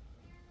trust me?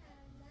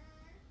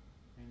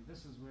 And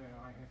this is where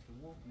I have to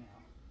walk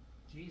now.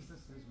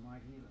 Jesus is my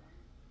healer.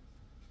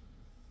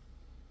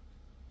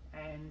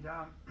 And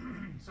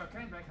so I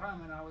came back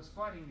home and I was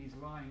fighting these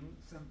lying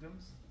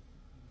symptoms.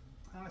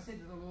 And I said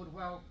to the Lord,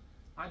 well,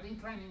 I've been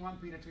claiming 1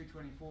 Peter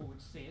 2:24,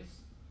 which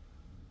says,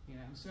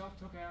 himself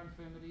took our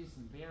infirmities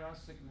and bare our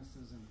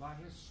sicknesses, and by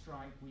his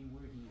stripe we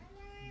were healed.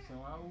 So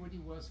I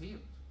already was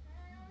healed.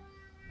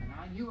 And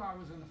I knew I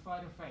was in the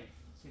fight of faith.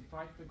 It said,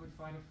 fight the good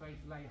fight of faith,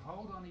 lay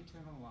hold on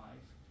eternal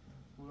life,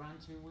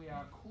 whereunto we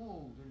are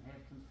called and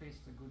have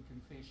confessed a good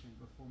confession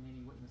before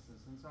many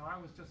witnesses. And so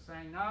I was just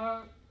saying,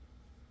 no,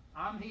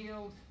 I'm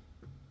healed.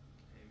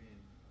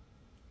 Amen.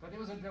 But there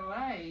was a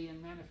delay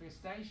in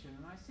manifestation.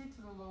 And I said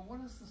to the Lord,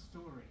 what is the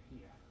story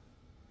here?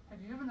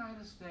 Have you ever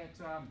noticed that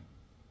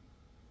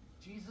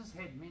Jesus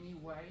had many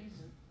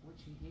ways in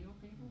which he healed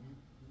people?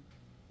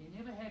 He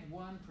never had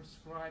one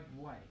prescribed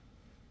way.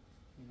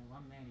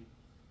 One man he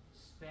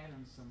spat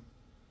in some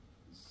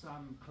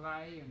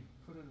clay and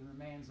put it in a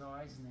man's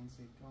eyes and then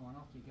said, go on,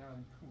 off you go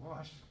and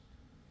wash.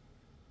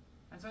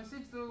 And so I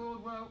said to the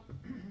Lord, well,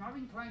 I've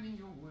been claiming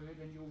your word,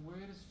 and your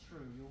word is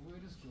true, your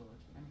word is good.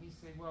 And he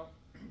said, well,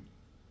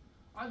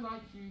 I'd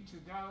like you to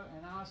go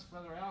and ask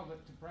Brother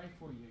Albert to pray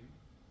for you,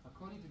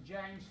 according to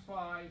James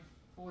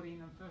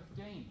 5:14 and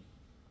 15.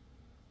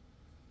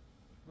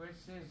 Where it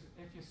says,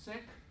 if you're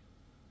sick,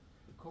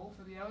 call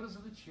for the elders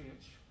of the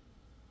church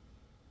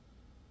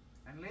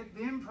and let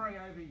them pray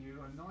over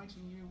you,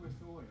 anointing you with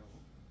oil.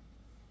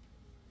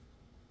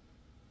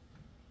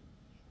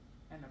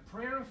 And the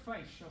prayer of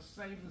faith shall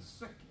save the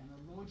sick, and the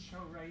Lord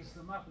shall raise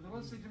them up. And the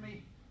Lord said to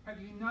me,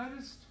 have you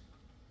noticed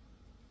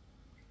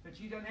that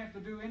you don't have to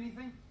do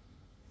anything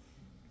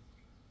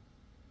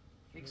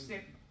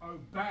except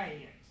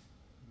obey it?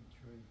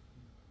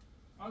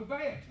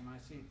 Obey it. And I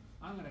said,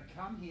 I'm going to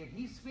come here.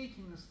 He's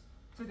speaking this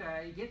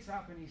today. He gets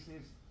up and he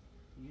says,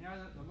 you know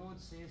that the Lord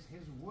says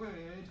his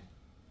word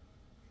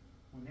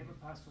will never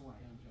pass away.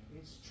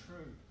 It's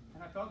true.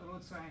 And I felt the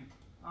Lord saying,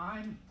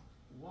 I'm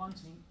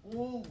wanting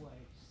always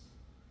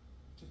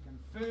to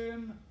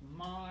confirm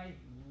my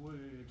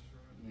word.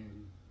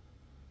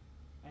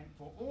 And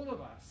for all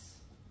of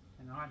us,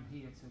 and I'm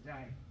here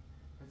today,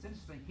 It's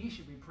interesting, he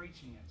should be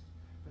preaching it.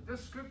 But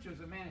this scripture is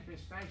a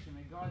manifestation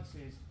that God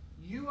says,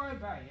 you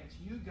obey it,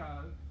 you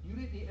go, you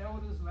let the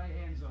elders lay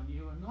hands on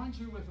you, anoint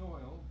you with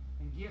oil,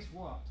 and guess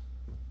what?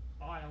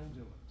 I'll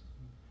do it.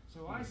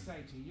 So I say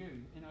to you,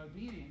 in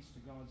obedience to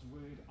God's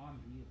word, I'm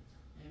healed.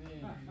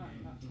 Amen.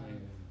 Amen.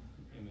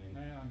 Amen.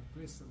 Amen.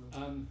 Bless the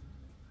Lord.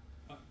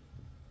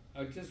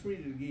 I'll just read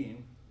it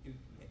again.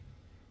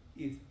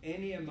 If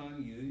any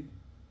among you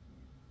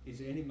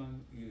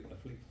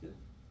afflicted,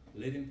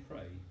 let him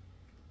pray.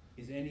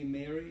 Is any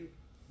merry?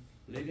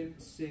 Let him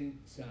sing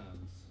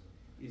psalms.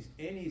 Is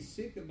any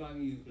sick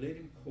among you? Let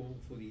him call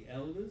for the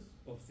elders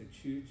of the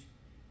church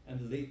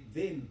and let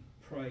them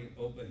pray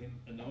over him,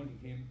 anointing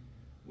him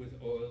with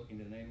oil in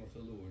the name of the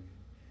Lord.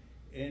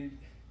 And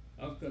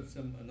I've got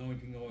some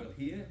anointing oil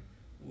here.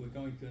 We're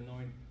going to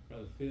anoint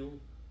Brother Phil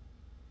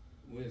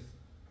with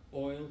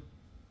oil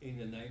in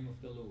the name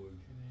of the Lord.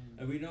 Amen.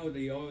 And we know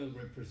the oil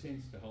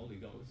represents the Holy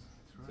Ghost.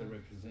 That's It's a right.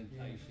 representation.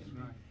 Yeah, that's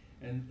right.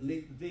 And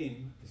let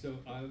them, so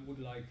I would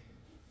like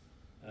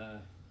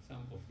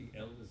some of the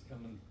elders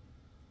come and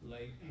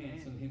lay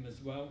hands on him as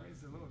well.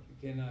 Praise the Lord.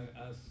 Can I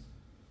ask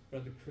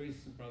Brother Chris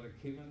and Brother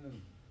Kevin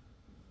and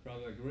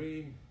Brother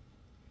Green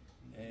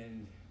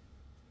and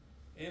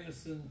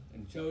Emmersen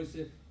and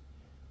Joseph,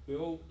 we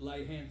all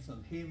lay hands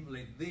on him,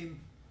 let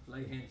them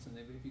lay hands on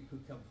him. If you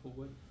could come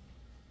forward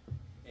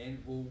and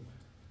we'll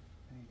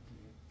Thank you.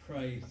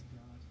 pray. Praise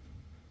God.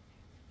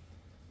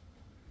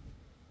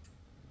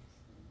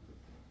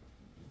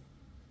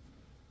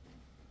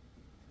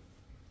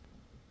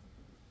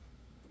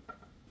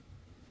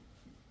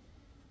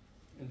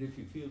 And if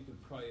you feel to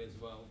pray as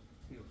well,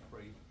 feel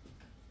free.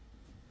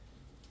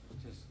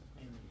 Just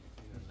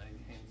lay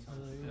hands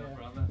on our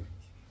brother.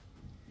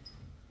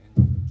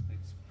 And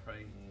let's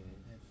pray.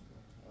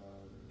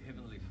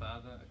 Heavenly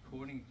Father,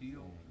 according to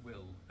your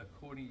will,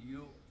 according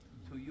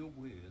to your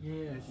word,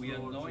 Yes, we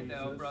Lord anoint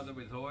our Jesus. brother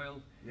with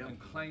oil Yep. and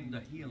claim the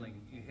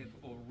healing you have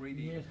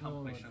already Yes,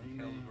 accomplished Lord. on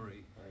Amen.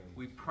 Calvary.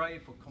 We pray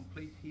for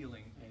complete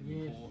healing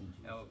Yes. for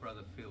our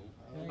brother Phil.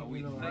 Thank But we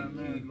you, Lord. thank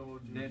Amen, you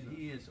Lord that Jesus.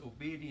 he is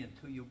obedient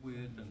to your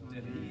word and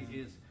that he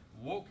is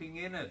walking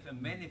in it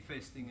and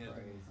manifesting it.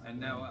 Praise. And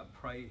now I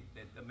pray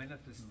that the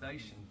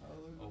manifestation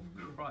of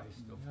Christ,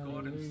 of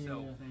God Hallelujah.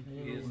 himself, Thank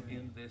you, is Lord.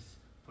 in this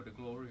for the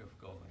glory of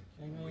God.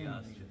 Amen. We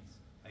ask it.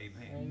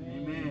 Amen.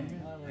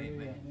 Amen.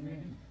 Amen.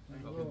 Amen.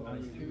 God Lord. bless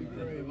you.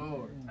 Thank you,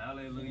 Lord.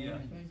 Hallelujah.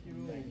 Thank you,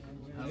 Lord.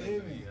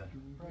 Hallelujah.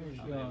 Praise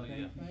God.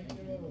 Hallelujah. Thank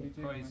you, Lord.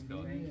 Praise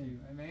God. Thank you.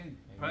 Amen.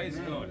 Praise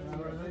Amen. God.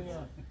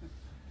 Hallelujah.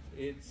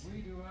 It's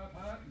We do our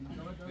part and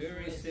God does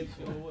very the rest.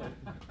 simple.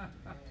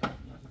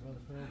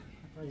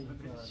 Praise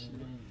God.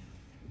 Amen.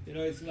 You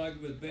know, it's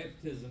like with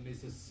baptism,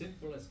 it's as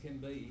simple as can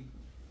be.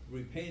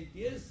 Repent,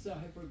 yes, I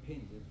have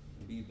repented,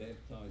 and be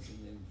baptized in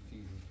the name of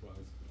Jesus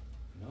Christ.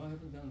 No, I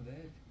haven't done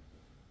that.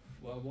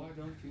 Well, why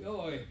don't you?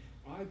 Oh,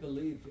 I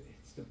believe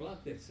it's the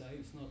blood that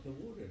saves, not the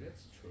water.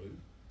 That's true.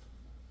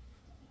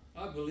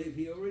 I believe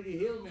he already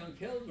healed me on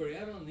Calvary.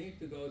 I don't need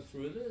to go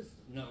through this.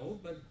 No,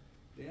 but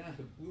there are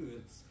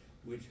words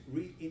which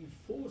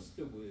reinforce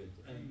the word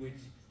and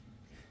which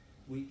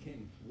we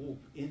can walk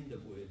in the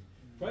word.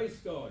 Praise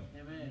God.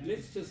 Amen.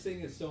 Let's just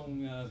sing a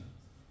song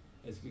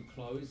as we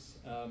close.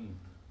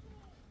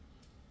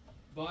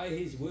 By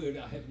his word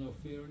I have no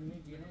fear in me.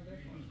 Do you know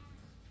that one?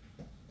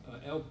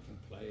 Al can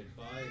play it.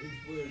 By his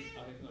word I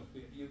have no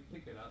fear. You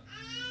pick it up.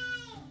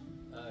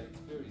 It's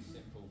very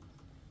simple.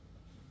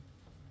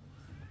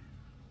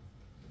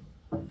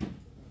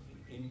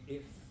 In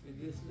F it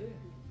is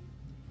there.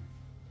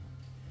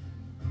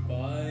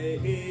 By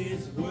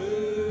his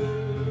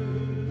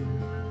word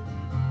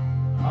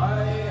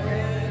I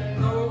have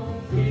no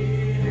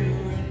fear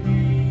in me.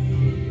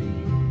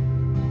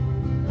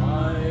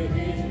 By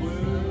his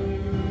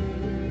word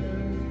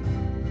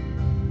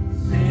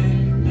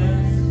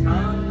sickness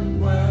can't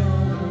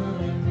dwell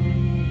in me.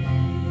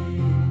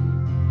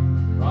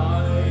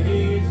 By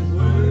his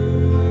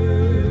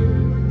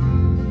word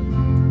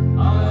I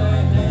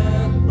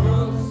have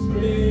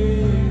prosperity.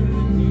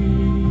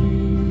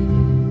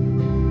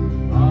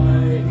 By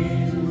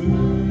his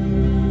word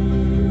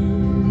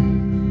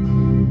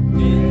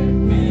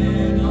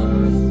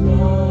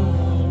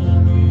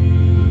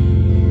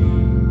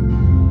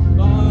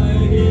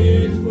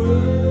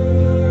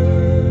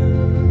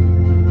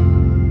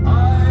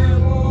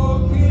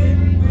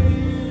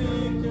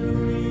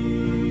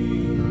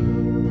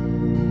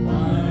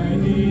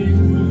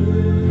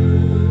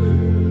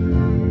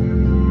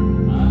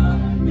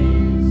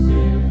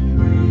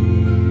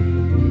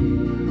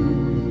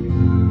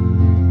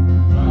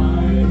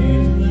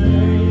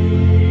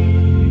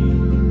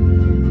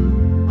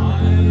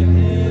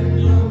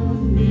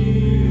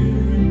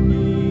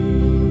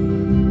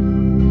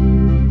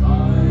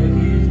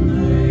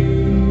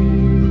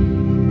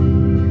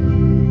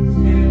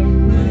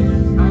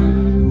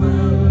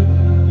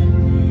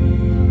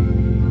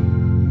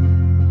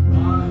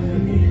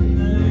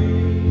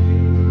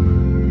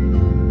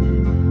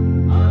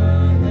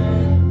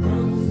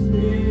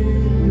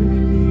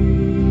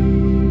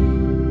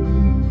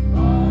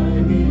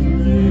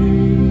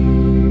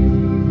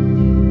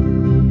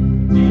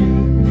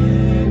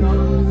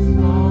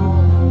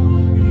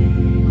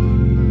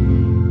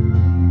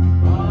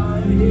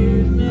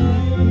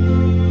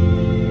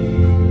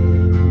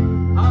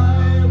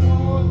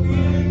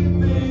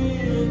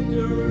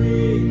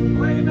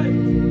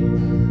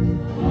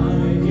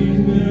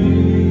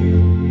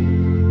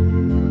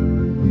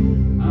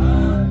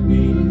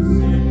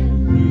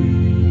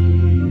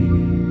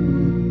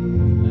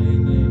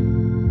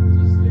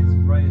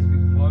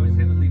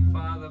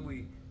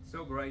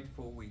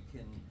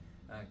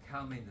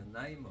come in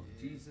the name of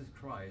Jesus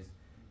Christ.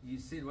 You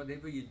said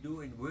whatever you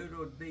do in word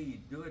or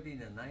deed, do it in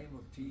the name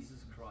of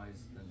Jesus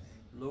Christ. And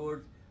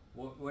Lord,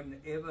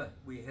 whenever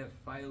we have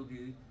failed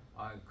you,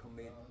 I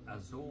commit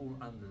us all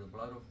under the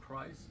blood of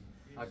Christ.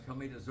 I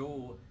commit us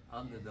all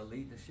under the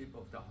leadership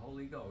of the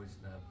Holy Ghost.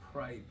 Now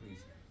pray, please.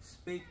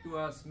 Speak to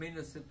us,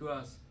 minister to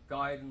us,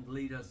 guide and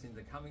lead us in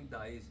the coming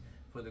days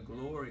for the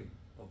glory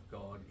of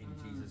God. In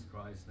Jesus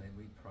Christ's name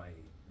we pray.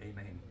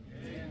 Amen.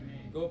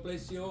 Amen. God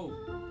bless you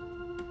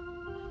all.